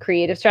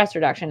 creative stress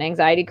reduction,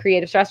 anxiety,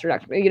 creative stress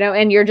reduction,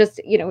 and you're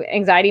just,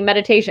 anxiety,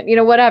 meditation,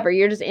 whatever.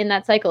 You're just in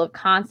that cycle of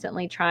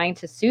constantly trying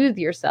to soothe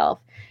yourself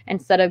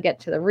instead of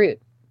get to the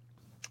root.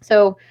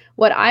 So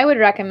what I would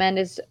recommend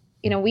is,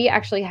 we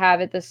actually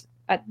have at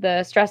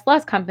the Stress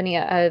Less company,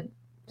 a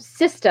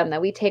system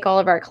that we take all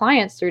of our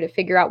clients through to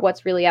figure out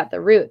what's really at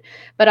the root.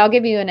 But I'll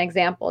give you an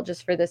example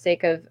just for the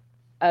sake of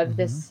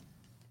this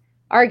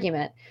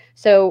argument.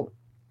 So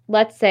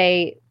let's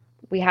say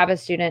we have a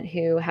student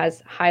who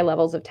has high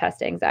levels of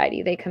test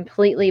anxiety. They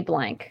completely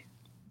blank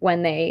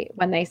when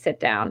they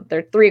sit down.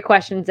 They're 3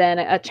 questions in,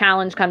 a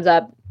challenge comes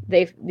up.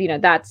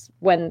 That's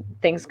when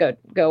things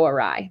go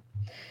awry.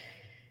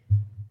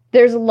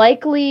 There's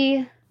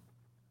likely,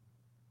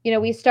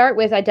 we start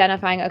with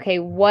identifying, okay,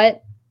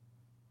 why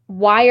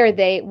are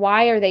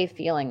they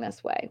feeling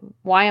this way?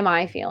 Why am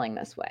I feeling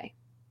this way?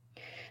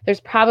 There's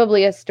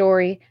probably a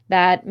story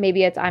that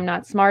maybe it's I'm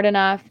not smart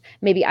enough.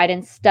 Maybe I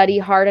didn't study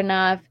hard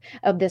enough.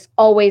 This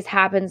always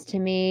happens to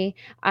me.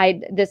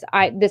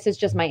 This is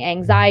just my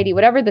anxiety,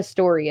 whatever the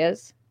story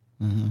is.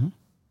 Mm-hmm.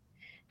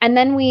 And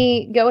then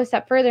we go a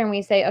step further and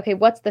we say, okay,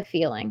 what's the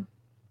feeling?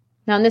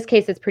 Now, in this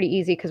case, it's pretty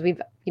easy because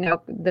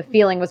the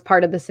feeling was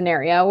part of the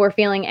scenario. We're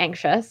feeling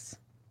anxious.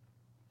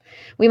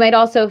 We might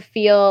also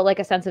feel like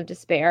a sense of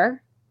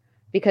despair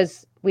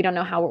because we don't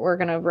know how we're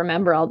going to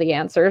remember all the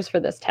answers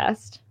for this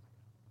test.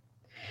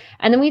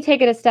 And then we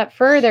take it a step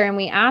further and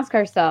we ask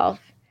ourselves,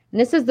 and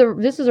this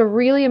is a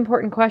really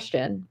important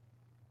question.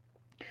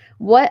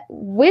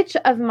 Which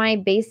of my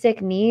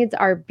basic needs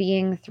are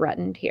being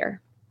threatened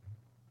here?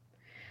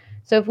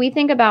 So if we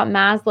think about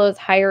Maslow's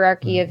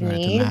hierarchy of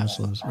needs,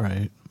 Maslow's,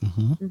 right.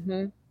 Mm-hmm.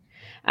 Mm-hmm.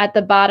 At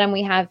the bottom,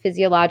 we have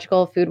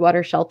physiological, food,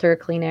 water, shelter,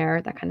 clean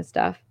air, that kind of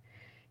stuff.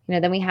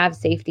 Then we have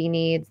safety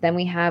needs. Then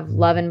we have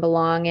love and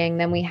belonging.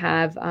 Then we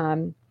have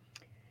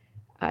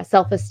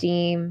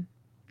self-esteem.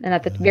 And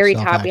at the very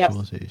top, we have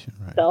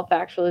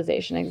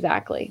self-actualization.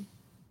 Exactly.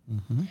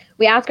 Mm-hmm.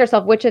 We ask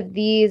ourselves which of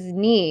these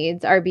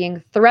needs are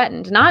being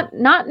threatened, not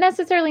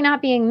necessarily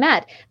not being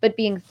met, but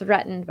being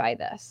threatened by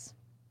this.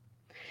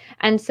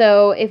 And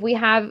so if we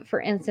have,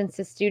 for instance,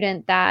 a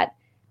student that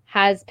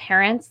has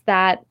parents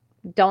that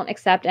don't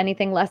accept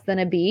anything less than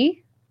a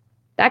B,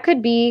 that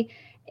could be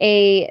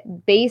a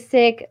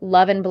basic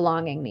love and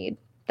belonging need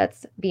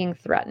that's being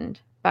threatened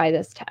by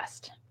this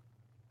test.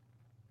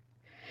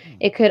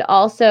 It could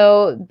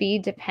also be,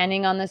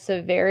 depending on the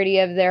severity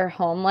of their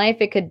home life,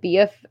 it could be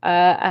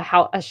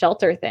a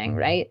shelter thing,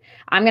 right?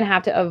 I'm going to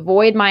have to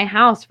avoid my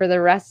house for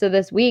the rest of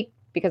this week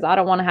because I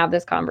don't want to have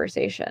this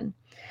conversation.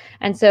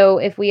 And so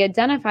if we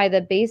identify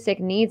the basic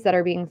needs that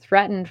are being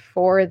threatened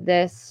for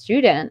this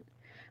student,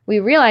 we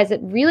realize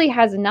it really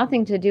has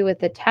nothing to do with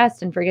the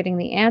test and forgetting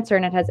the answer,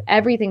 and it has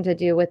everything to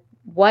do with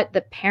what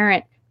the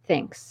parent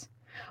thinks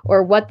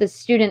or what the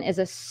student is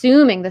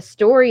assuming, the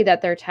story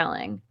that they're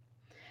telling.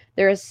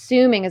 They're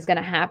assuming is going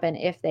to happen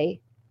if they,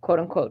 quote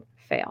unquote,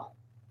 fail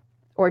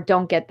or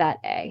don't get that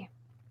A.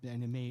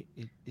 And it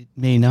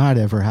may not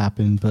ever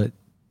happen, but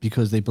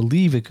because they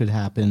believe it could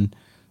happen,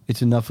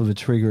 it's enough of a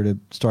trigger to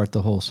start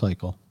the whole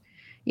cycle.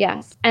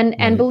 Yes.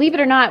 And believe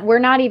it or not, we're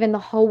not even the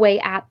whole way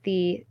at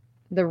the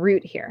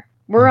root here.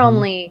 We're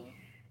only,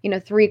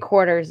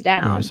 3/4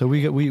 down. Right, so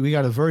we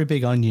got a very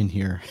big onion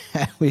here.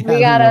 we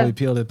haven't really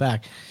peeled it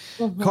back.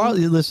 Mm-hmm.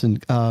 Carlee, listen,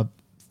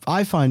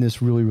 I find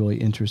this really, really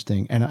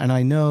interesting. And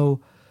I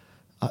know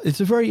it's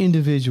a very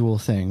individual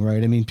thing,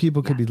 right? I mean,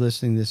 people could be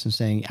listening to this and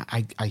saying,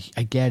 I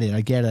get it.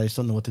 I just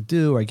don't know what to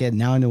do. Or I get it.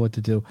 Now I know what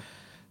to do.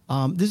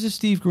 This is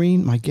Steve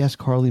Green, my guest,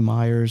 Carlee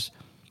Myers,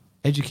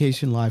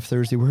 Education Live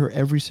Thursday. We're here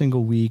every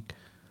single week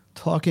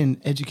talking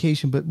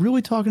education, but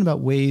really talking about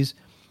ways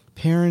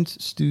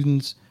parents,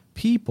 students,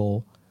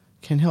 people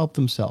can help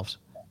themselves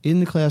in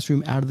the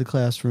classroom, out of the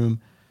classroom,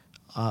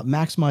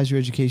 maximize your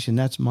education.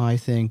 That's my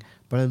thing.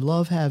 But I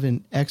love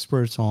having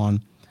experts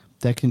on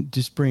that can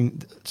just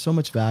bring so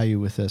much value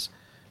with this.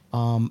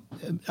 I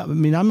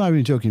mean, I'm not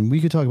even joking. We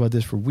could talk about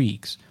this for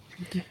weeks,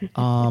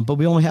 but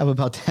we only have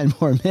about 10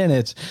 more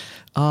minutes.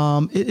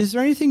 Is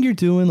there anything you're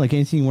doing, like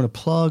anything you want to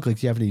plug? Like,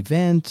 do you have an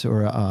event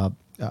or a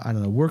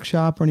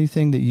workshop or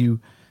anything that you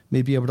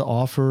may be able to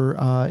offer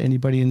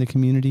anybody in the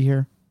community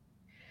here?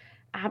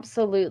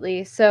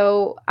 Absolutely.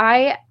 So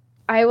I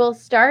will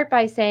start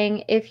by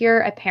saying, if you're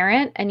a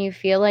parent and you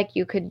feel like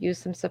you could use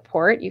some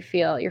support, you're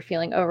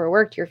feeling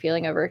overworked, you're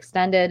feeling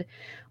overextended,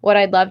 what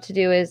I'd love to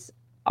do is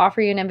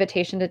offer you an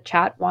invitation to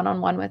chat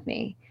one-on-one with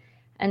me.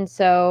 And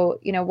so,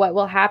 what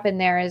will happen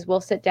there is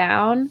we'll sit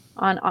down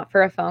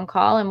for a phone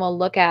call and we'll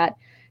look at,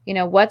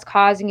 what's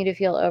causing you to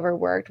feel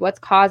overworked, what's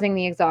causing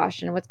the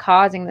exhaustion, what's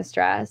causing the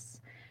stress.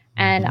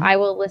 And I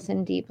will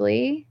listen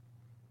deeply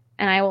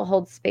and I will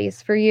hold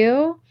space for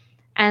you.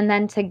 And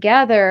then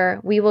together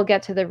we will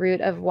get to the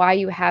root of why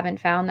you haven't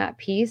found that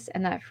peace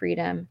and that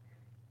freedom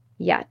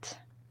yet.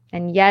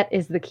 And yet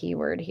is the key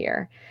word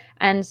here.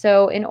 And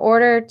so in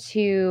order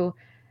to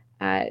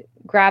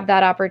grab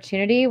that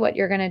opportunity, what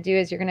you're going to do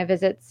is you're going to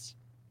visit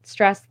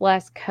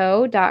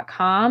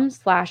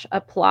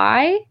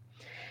stresslessco.com/apply.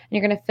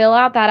 you're going to fill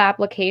out that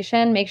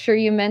application. Make sure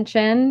you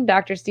mention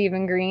Dr.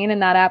 Stephen Green in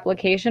that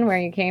application, where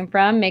you came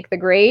from, make the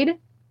grade.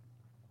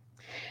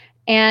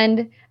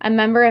 And a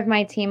member of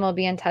my team will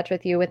be in touch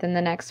with you within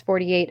the next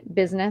 48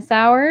 business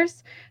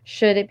hours,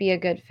 should it be a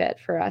good fit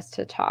for us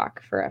to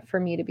talk, for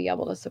me to be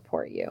able to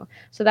support you.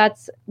 So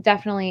that's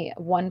definitely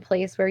one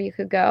place where you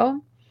could go.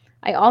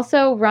 I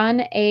also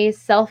run a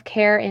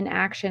self-care in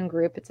action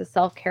group. It's a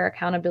self-care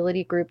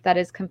accountability group that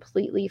is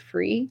completely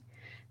free,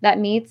 that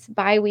meets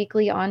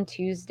bi-weekly on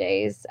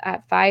Tuesdays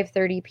at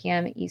 5:30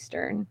 p.m.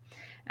 Eastern.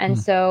 And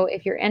so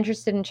if you're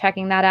interested in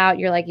checking that out,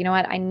 you're like, you know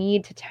what, I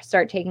need to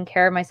start taking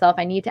care of myself,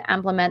 I need to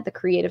implement the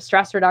creative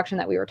stress reduction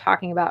that we were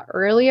talking about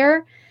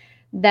earlier,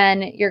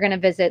 then you're going to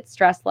visit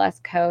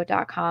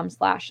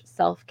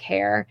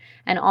stresslessco.com/self-care.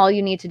 And all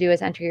you need to do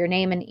is enter your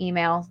name and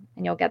email,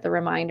 and you'll get the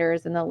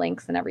reminders and the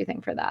links and everything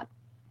for that.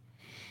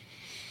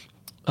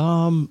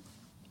 Let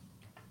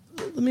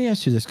me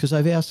ask you this, because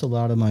I've asked a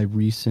lot of my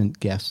recent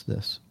guests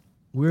this.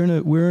 We're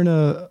in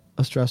a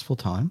stressful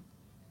time.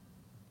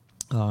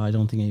 I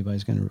don't think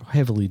anybody's going to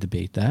heavily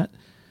debate that.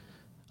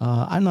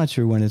 I'm not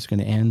sure when it's going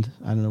to end.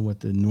 I don't know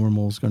what the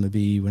normal is going to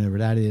be, whenever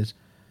that is.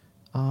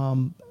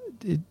 I'm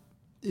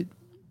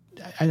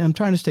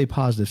trying to stay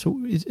positive. So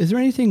is there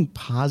anything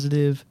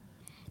positive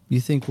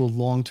you think will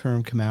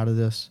long-term come out of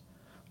this?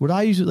 What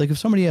I usually, like, if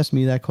somebody asks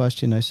me that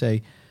question, I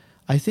say,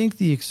 I think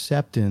the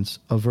acceptance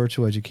of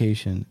virtual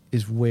education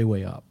is way,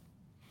 way up.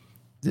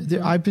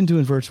 I've been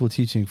doing virtual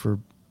teaching for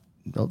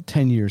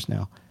 10 years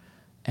now.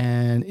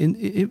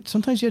 And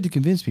sometimes you have to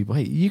convince people,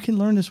 hey, you can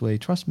learn this way.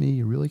 Trust me,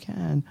 you really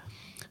can.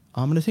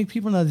 And I think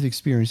people now that have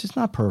experienced, it's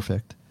not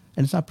perfect,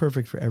 and it's not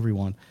perfect for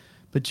everyone.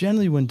 But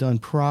generally, when done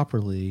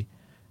properly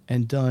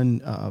and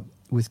done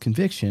with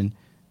conviction,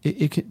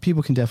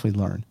 people can definitely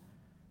learn.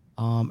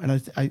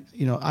 And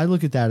I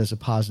look at that as a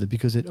positive,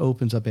 because it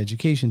opens up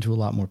education to a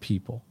lot more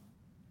people.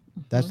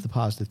 That's the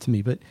positive to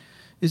me. But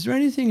is there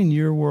anything in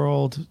your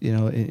world,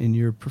 in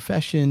your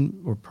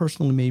profession or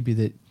personally maybe,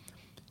 that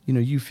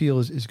you feel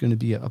is going to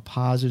be a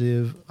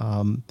positive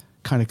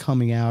kind of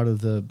coming out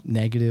of the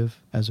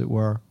negative, as it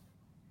were?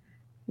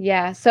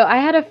 Yeah. So I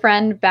had a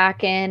friend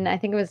back in, I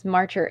think it was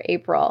March or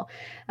April.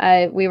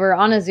 We were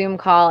on a Zoom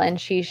call,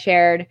 and she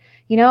shared,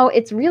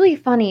 it's really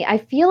funny. I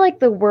feel like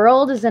the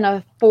world is in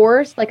a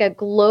forced, like a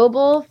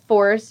global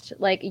forced,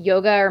 like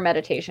yoga or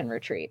meditation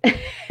retreat.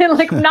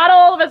 Like, not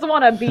all of us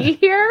want to be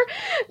here,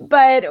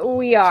 but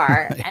we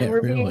are. And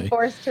we're really being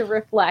forced to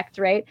reflect,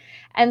 right?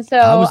 And so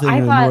I was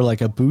thinking thought, more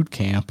like a boot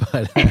camp,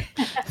 but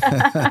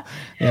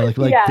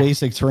like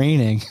basic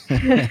training.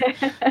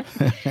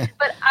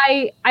 But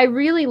I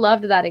really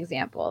loved that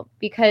example,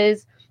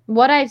 because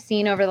what I've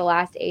seen over the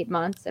last 8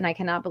 months, and I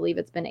cannot believe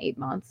it's been 8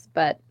 months,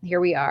 but here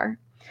we are,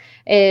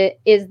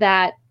 is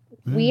that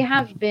we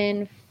have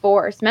been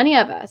forced, many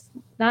of us,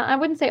 I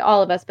wouldn't say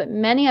all of us, but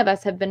many of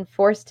us have been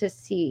forced to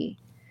see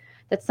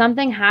that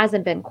something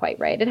hasn't been quite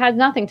right. It has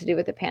nothing to do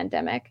with the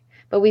pandemic,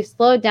 but we've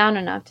slowed down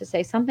enough to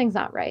say something's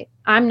not right.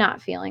 I'm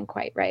not feeling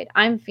quite right.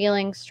 I'm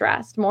feeling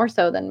stressed, more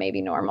so than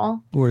maybe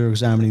normal. Or you're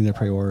examining their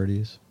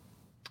priorities.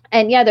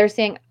 And yeah, they're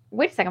saying,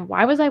 wait a second,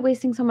 why was I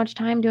wasting so much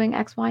time doing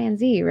X, Y, and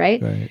Z,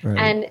 right? Right.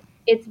 And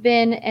it's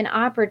been an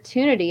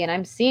opportunity, and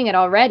I'm seeing it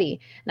already,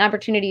 an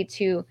opportunity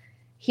to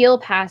heal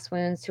past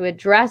wounds, to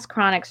address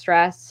chronic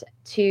stress,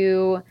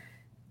 to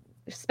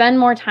spend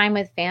more time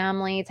with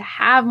family, to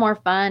have more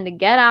fun, to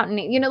get out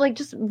and,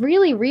 just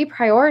really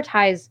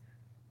reprioritize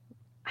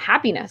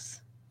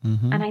happiness.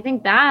 Mm-hmm. And I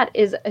think that's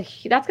going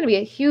to be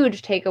a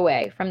huge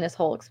takeaway from this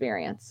whole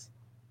experience.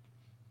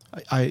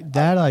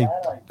 I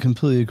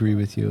completely agree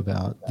with you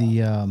about the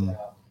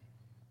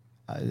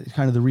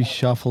kind of the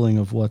reshuffling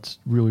of what's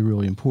really,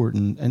 really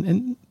important.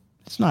 And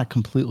it's not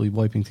completely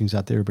wiping things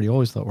out that everybody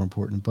always thought were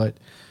important, but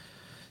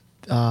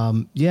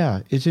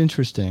it's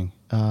interesting.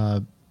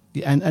 I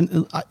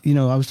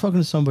was talking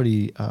to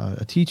somebody,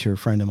 a teacher, a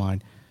friend of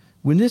mine,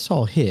 when this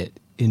all hit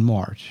in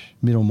March,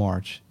 middle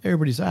March,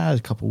 everybody's a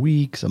couple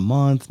weeks, a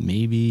month,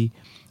 maybe.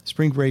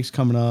 Spring break's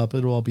coming up.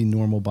 It'll all be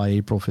normal by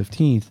April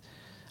 15th.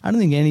 I don't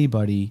think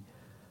anybody,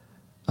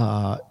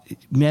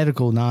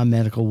 medical,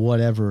 non-medical,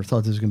 whatever,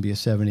 thought this was going to be a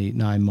 7, 8,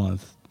 9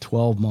 month,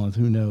 12 month,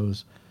 who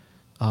knows,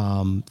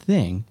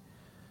 thing.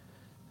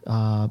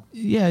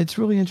 It's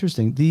really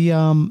interesting. The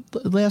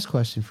last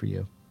question for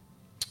you.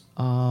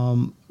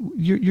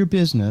 Your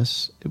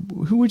business,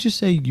 who would you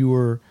say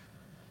your,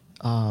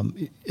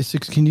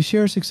 can you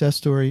share a success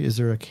story? Is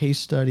there a case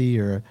study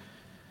or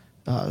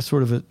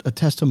sort of a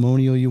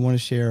testimonial you want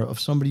to share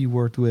of somebody you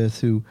worked with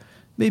who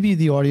maybe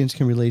the audience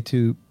can relate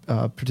to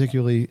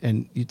particularly,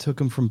 and you took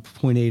them from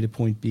point A to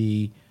point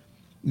B,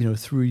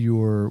 through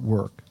your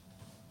work?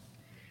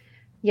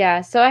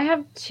 Yeah. So I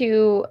have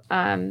two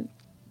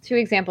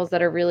examples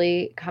that are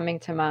really coming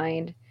to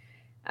mind.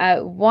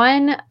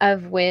 One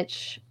of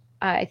which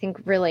I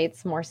think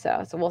relates more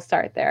so. So we'll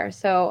start there.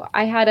 So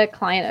I had a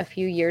client a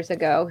few years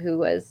ago who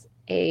was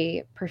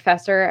a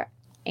professor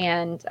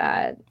and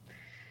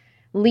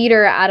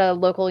leader at a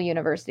local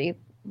university,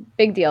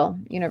 big deal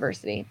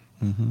university.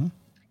 Mm-hmm.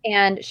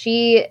 And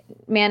she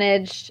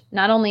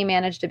not only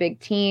managed a big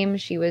team,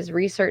 she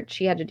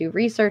had to do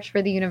research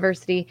for the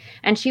university,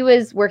 and she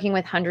was working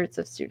with hundreds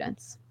of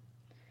students.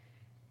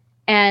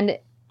 And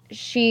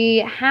she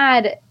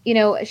had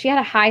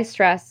a high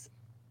stress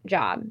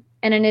job.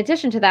 And in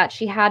addition to that,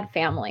 she had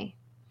family.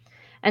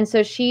 And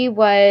so she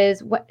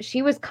was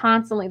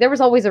constantly, there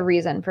was always a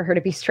reason for her to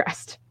be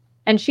stressed.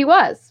 And she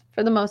was,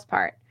 for the most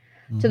part,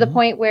 to the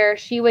point where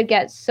she would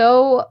get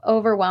so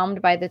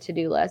overwhelmed by the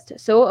to-do list,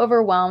 so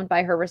overwhelmed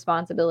by her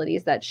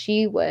responsibilities, that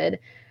she would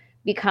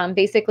become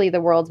basically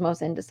the world's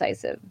most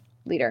indecisive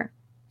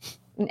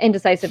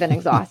and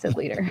exhausted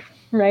leader,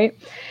 right?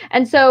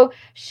 And so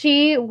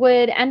she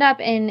would end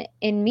up in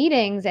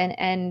meetings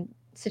and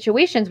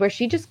situations where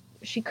she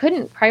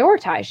couldn't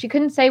prioritize. She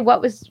couldn't say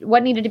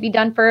what needed to be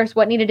done first,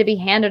 what needed to be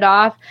handed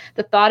off.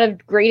 The thought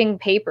of grading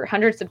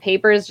hundreds of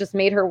papers just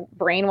made her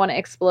brain want to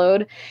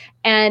explode.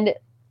 And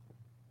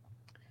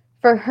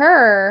for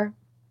her,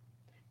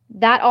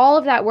 all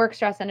of that work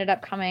stress ended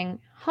up coming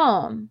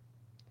home.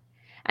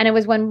 And it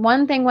was when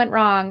one thing went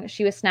wrong,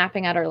 she was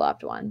snapping at her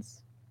loved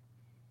ones.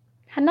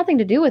 Had nothing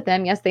to do with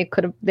them. Yes, they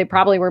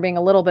probably were being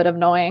a little bit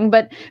annoying,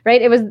 but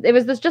right, it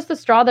was just the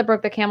straw that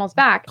broke the camel's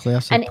back.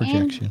 Classic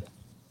projection.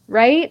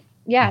 Right?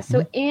 Yeah.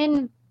 So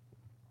in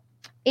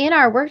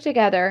our work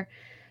together,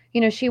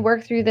 she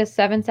worked through this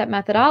 7-step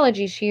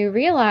methodology. She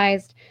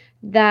realized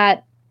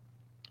that,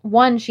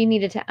 one, she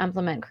needed to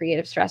implement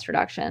creative stress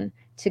reduction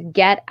to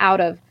get out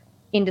of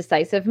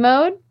indecisive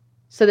mode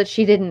so that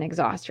she didn't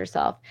exhaust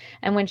herself.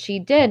 And when she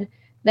did,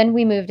 then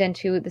we moved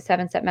into the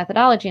 7-step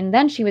methodology. And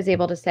then she was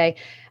able to say,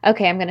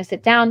 okay, I'm going to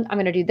sit down. I'm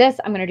going to do this.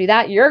 I'm going to do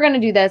that. You're going to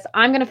do this.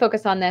 I'm going to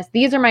focus on this.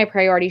 These are my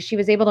priorities. She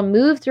was able to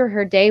move through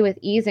her day with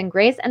ease and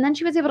grace. And then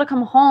she was able to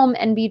come home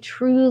and be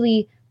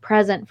truly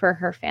present for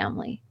her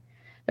family.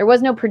 There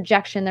was no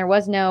projection. There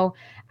was no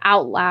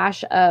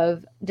outlash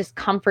of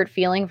discomfort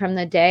feeling from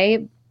the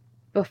day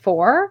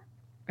before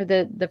or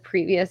the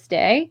previous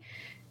day.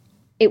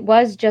 It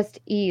was just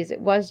ease. It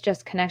was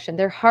just connection.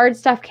 Their hard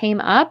stuff came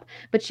up,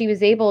 but she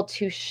was able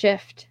to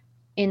shift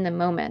in the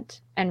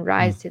moment and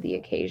rise to the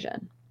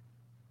occasion.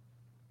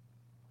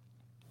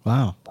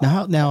 Wow.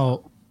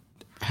 Now,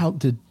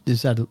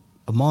 is that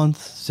a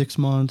month, 6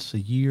 months, a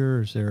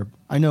year? Is there?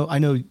 I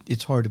know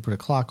it's hard to put a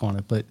clock on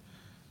it, but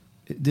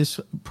this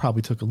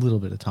probably took a little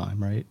bit of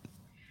time, right?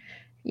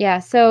 Yeah.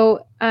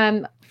 So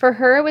for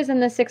her, it was in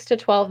the 6 to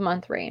 12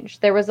 month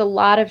range. There was a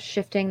lot of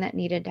shifting that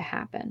needed to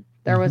happen.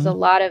 There was a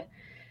lot of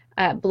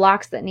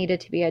blocks that needed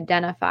to be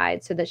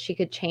identified so that she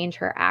could change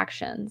her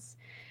actions.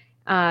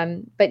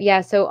 But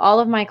yeah, so all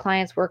of my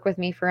clients work with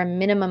me for a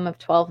minimum of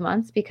 12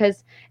 months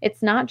because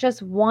it's not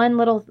just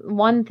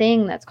one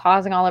thing that's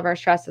causing all of our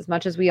stress, as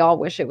much as we all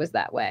wish it was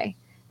that way.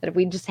 That if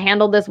we just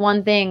handled this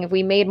one thing, if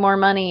we made more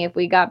money, if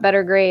we got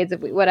better grades, if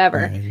we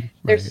whatever,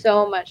 there's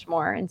so much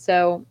more. And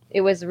so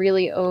it was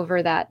really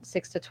over that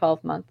 6 to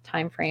 12 month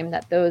time frame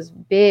that those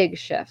big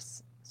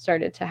shifts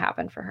started to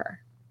happen for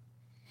her.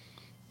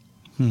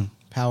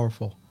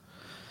 Powerful.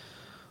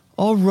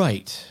 All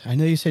right. I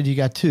know you said you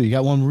got 2. You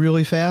got one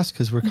really fast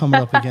because we're coming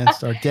up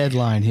against our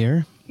deadline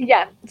here.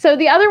 Yeah. So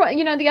the other one,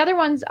 the other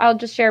ones I'll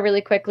just share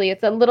really quickly.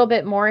 It's a little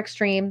bit more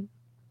extreme,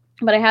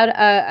 but I had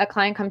a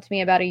client come to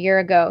me about a year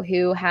ago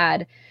who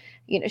had,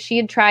 she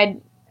had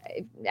tried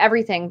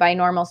everything by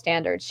normal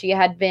standards. She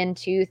had been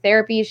to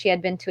therapy. She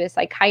had been to a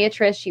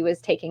psychiatrist. She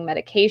was taking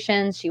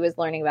medications. She was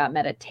learning about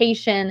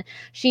meditation.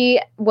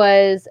 She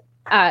was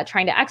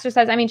trying to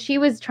exercise. I mean, she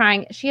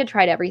had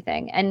tried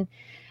everything. And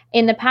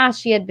in the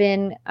past, she had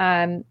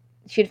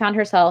found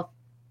herself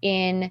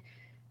in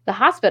the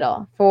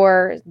hospital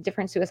for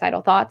different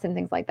suicidal thoughts and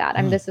things like that.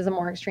 I mean, this is a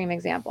more extreme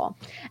example.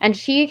 And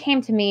she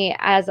came to me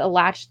as a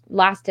last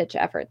ditch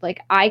effort.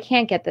 Like, I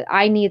can't get that.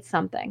 I need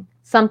something.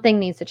 Something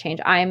needs to change.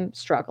 I'm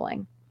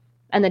struggling.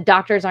 And the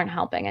doctors aren't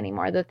helping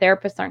anymore. The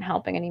therapists aren't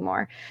helping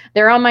anymore.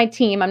 They're on my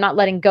team. I'm not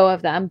letting go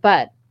of them,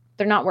 but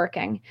they're not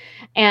working.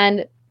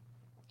 And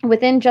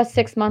within just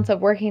 6 months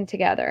of working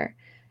together,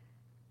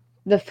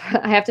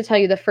 I have to tell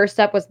you, the first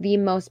step was the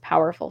most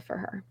powerful for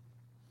her.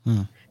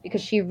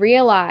 Because she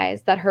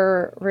realized that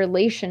her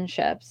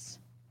relationships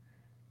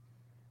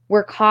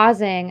were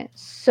causing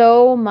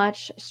so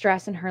much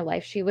stress in her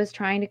life. She was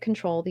trying to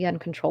control the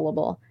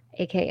uncontrollable,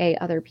 aka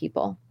other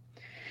people.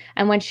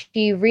 And when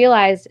she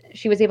realized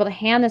she was able to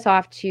hand this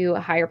off to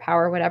a higher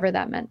power, whatever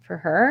that meant for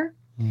her,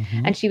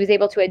 and she was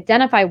able to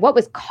identify what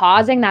was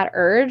causing that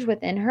urge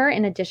within her,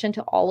 in addition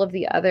to all of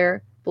the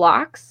other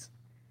blocks,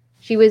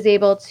 she was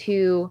able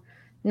to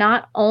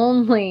not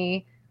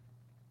only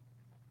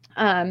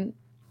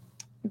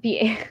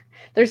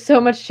there's so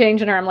much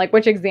change in her. I'm like,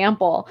 which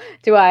example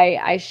do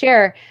I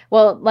share?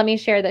 Well, let me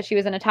share that she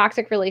was in a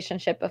toxic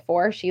relationship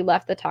before. She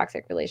left the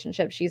toxic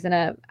relationship. She's in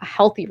a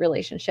healthy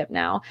relationship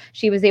now.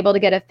 She was able to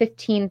get a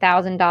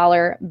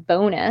 $15,000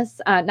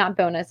 bonus, not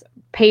bonus,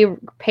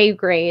 pay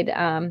grade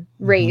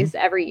raise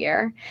every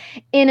year,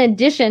 in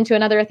addition to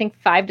another, I think,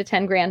 $5,000 to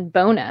 $10,000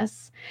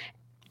 bonus.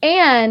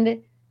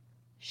 And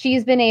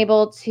she's been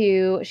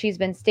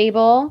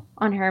stable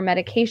on her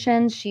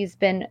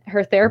medications.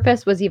 Her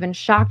therapist was even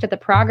shocked at the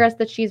progress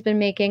that she's been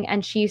making.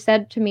 And she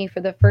said to me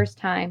for the first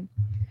time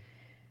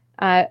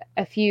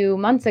a few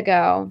months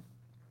ago,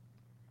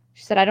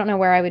 she said, I don't know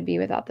where I would be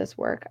without this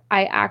work.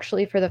 I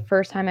actually, for the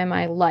first time in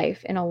my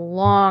life, in a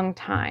long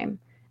time,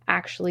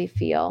 actually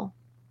feel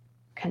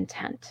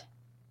content.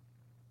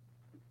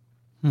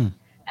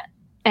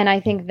 And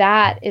I think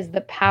that is the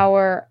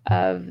power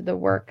of the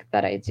work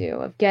that I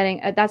do,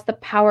 that's the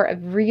power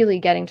of really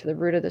getting to the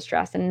root of the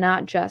stress and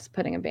not just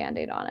putting a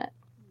Band-Aid on it.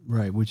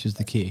 Right, which is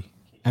the key.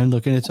 And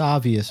look, and it's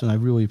obvious, and I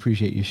really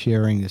appreciate you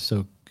sharing this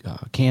so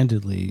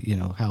candidly,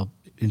 how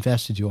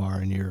invested you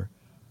are in your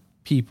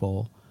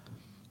people,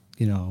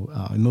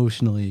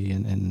 emotionally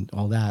and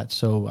all that.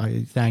 So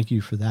I thank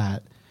you for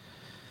that.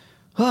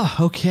 Oh,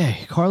 okay.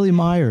 Carlee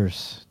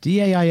Myers,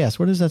 DAIS.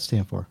 What does that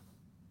stand for?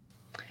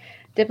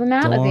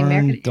 Diplomat of the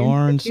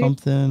American Institute.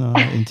 Something,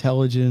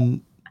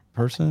 intelligent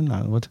person.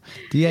 What's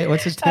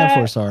it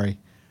stand for? Sorry.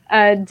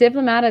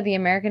 Diplomat of the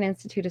American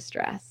Institute of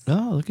Stress.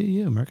 Oh, look at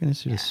you. American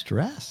Institute of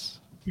Stress.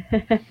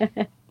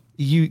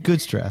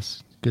 Good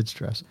stress. Good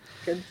stress.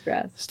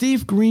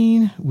 Steve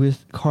Green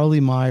with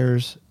Carlee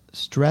Myers,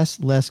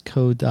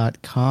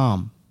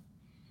 stresslessco.com.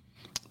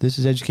 This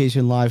is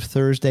Education Live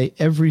Thursday.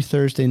 Every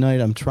Thursday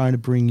night, I'm trying to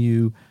bring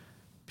you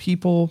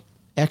people,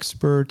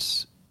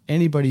 experts,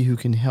 anybody who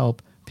can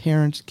help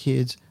parents,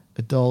 kids,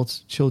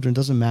 adults, children,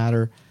 doesn't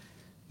matter,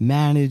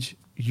 manage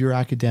your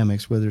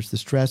academics, whether it's the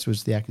stress or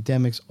it's the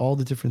academics, all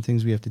the different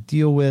things we have to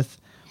deal with.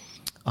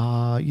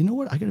 You know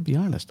what? I got to be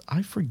honest.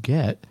 I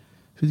forget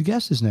who the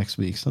guest is next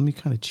week. So let me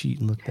kind of cheat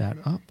and look that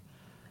up.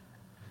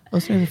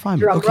 Let's maybe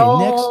find me. Okay,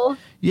 roll.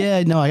 Next.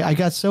 Yeah, no, I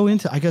got so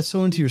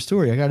into your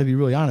story. I got to be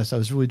really honest. I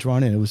was really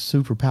drawn in. It was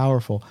super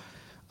powerful.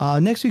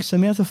 Next week,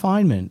 Samantha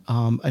Feynman,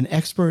 an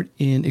expert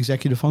in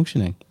executive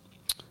functioning.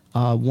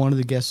 One of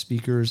the guest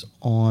speakers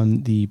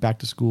on the back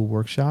to school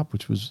workshop,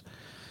 which was,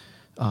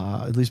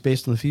 at least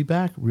based on the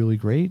feedback, really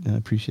great. And I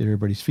appreciate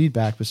everybody's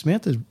feedback. But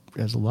Samantha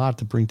has a lot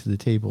to bring to the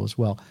table as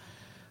well.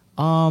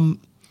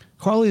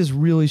 Carlee has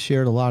really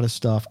shared a lot of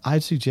stuff.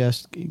 I'd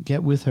suggest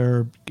get with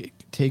her,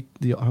 take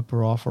her up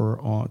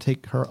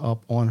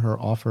on her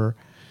offer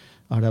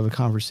to have a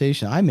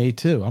conversation. I may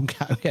too. I'm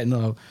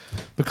getting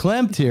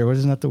beklempt here. What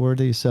isn't that the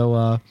word?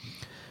 So,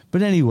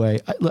 but anyway,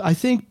 I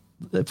think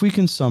if we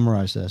can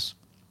summarize this,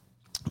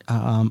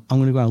 I'm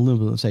going to go on a little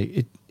bit and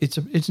say it's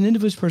an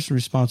individual person's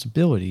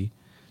responsibility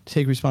to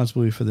take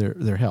responsibility for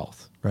their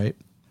health, right?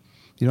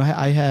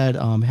 I had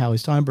Hallie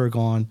Steinberg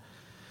on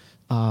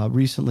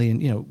recently,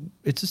 and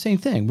it's the same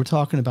thing. We're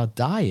talking about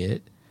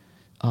diet,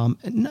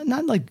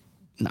 not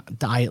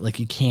diet like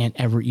you can't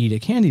ever eat a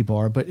candy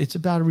bar, but it's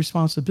about a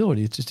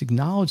responsibility. It's just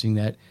acknowledging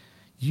that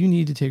you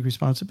need to take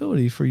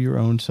responsibility for your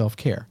own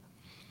self-care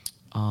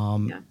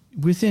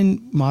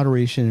within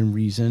moderation and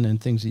reason and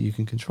things that you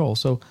can control.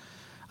 So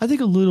I think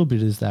a little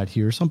bit is that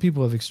here. Some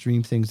people have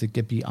extreme things that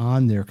get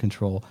beyond their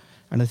control,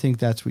 and I think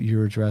that's what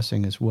you're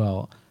addressing as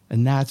well,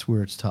 and that's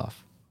where it's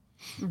tough.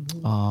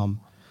 Mm-hmm.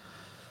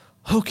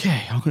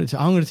 Okay, I'm going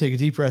to take a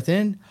deep breath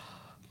in,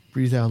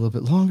 breathe out a little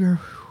bit longer,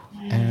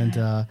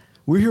 and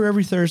we're here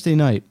every Thursday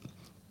night.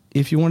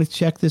 If you want to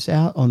check this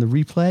out on the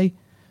replay,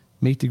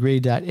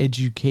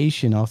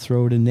 makethegrade.education. I'll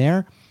throw it in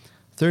there.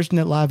 Thursday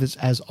Night Live is,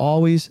 as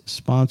always,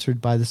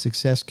 sponsored by the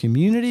Success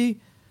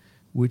Community,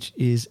 which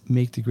is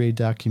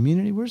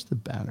makethegrade.community. Where's the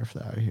banner for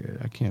that here?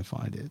 I can't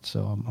find it,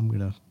 so I'm going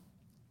to,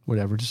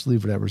 just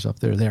leave whatever's up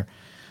there.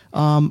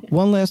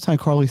 One last time,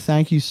 Carlee,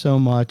 thank you so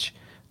much.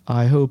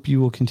 I hope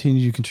you will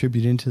continue to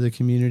contribute into the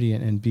community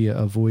and be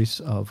a voice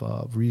of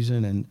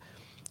reason and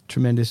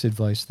tremendous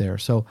advice there.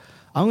 So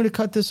I'm going to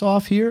cut this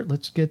off here.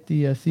 Let's get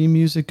the theme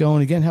music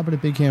going again. How about a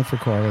big hand for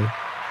Carlee?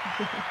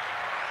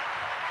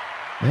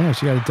 Yeah,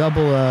 she got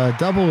a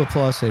double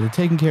applause today.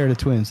 Taking care of the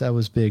twins. That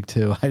was big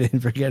too. I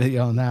didn't forget you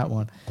on that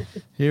one.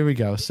 Here we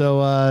go.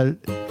 So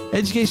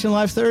Education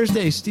Live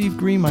Thursday. Steve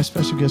Green, my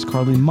special guest,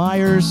 Carlee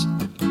Myers.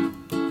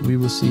 We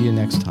will see you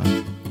next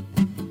time.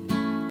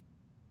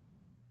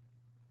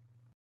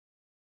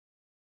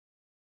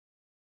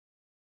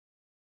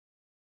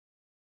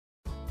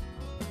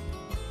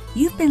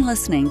 You've been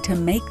listening to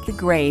Make the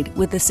Grade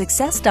with the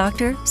Success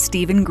Doctor,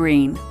 Stephen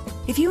Green.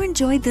 If you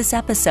enjoyed this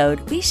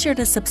episode, be sure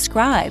to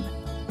subscribe.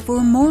 For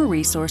more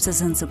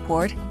resources and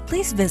support,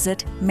 please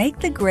visit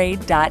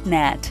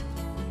makethegrade.net.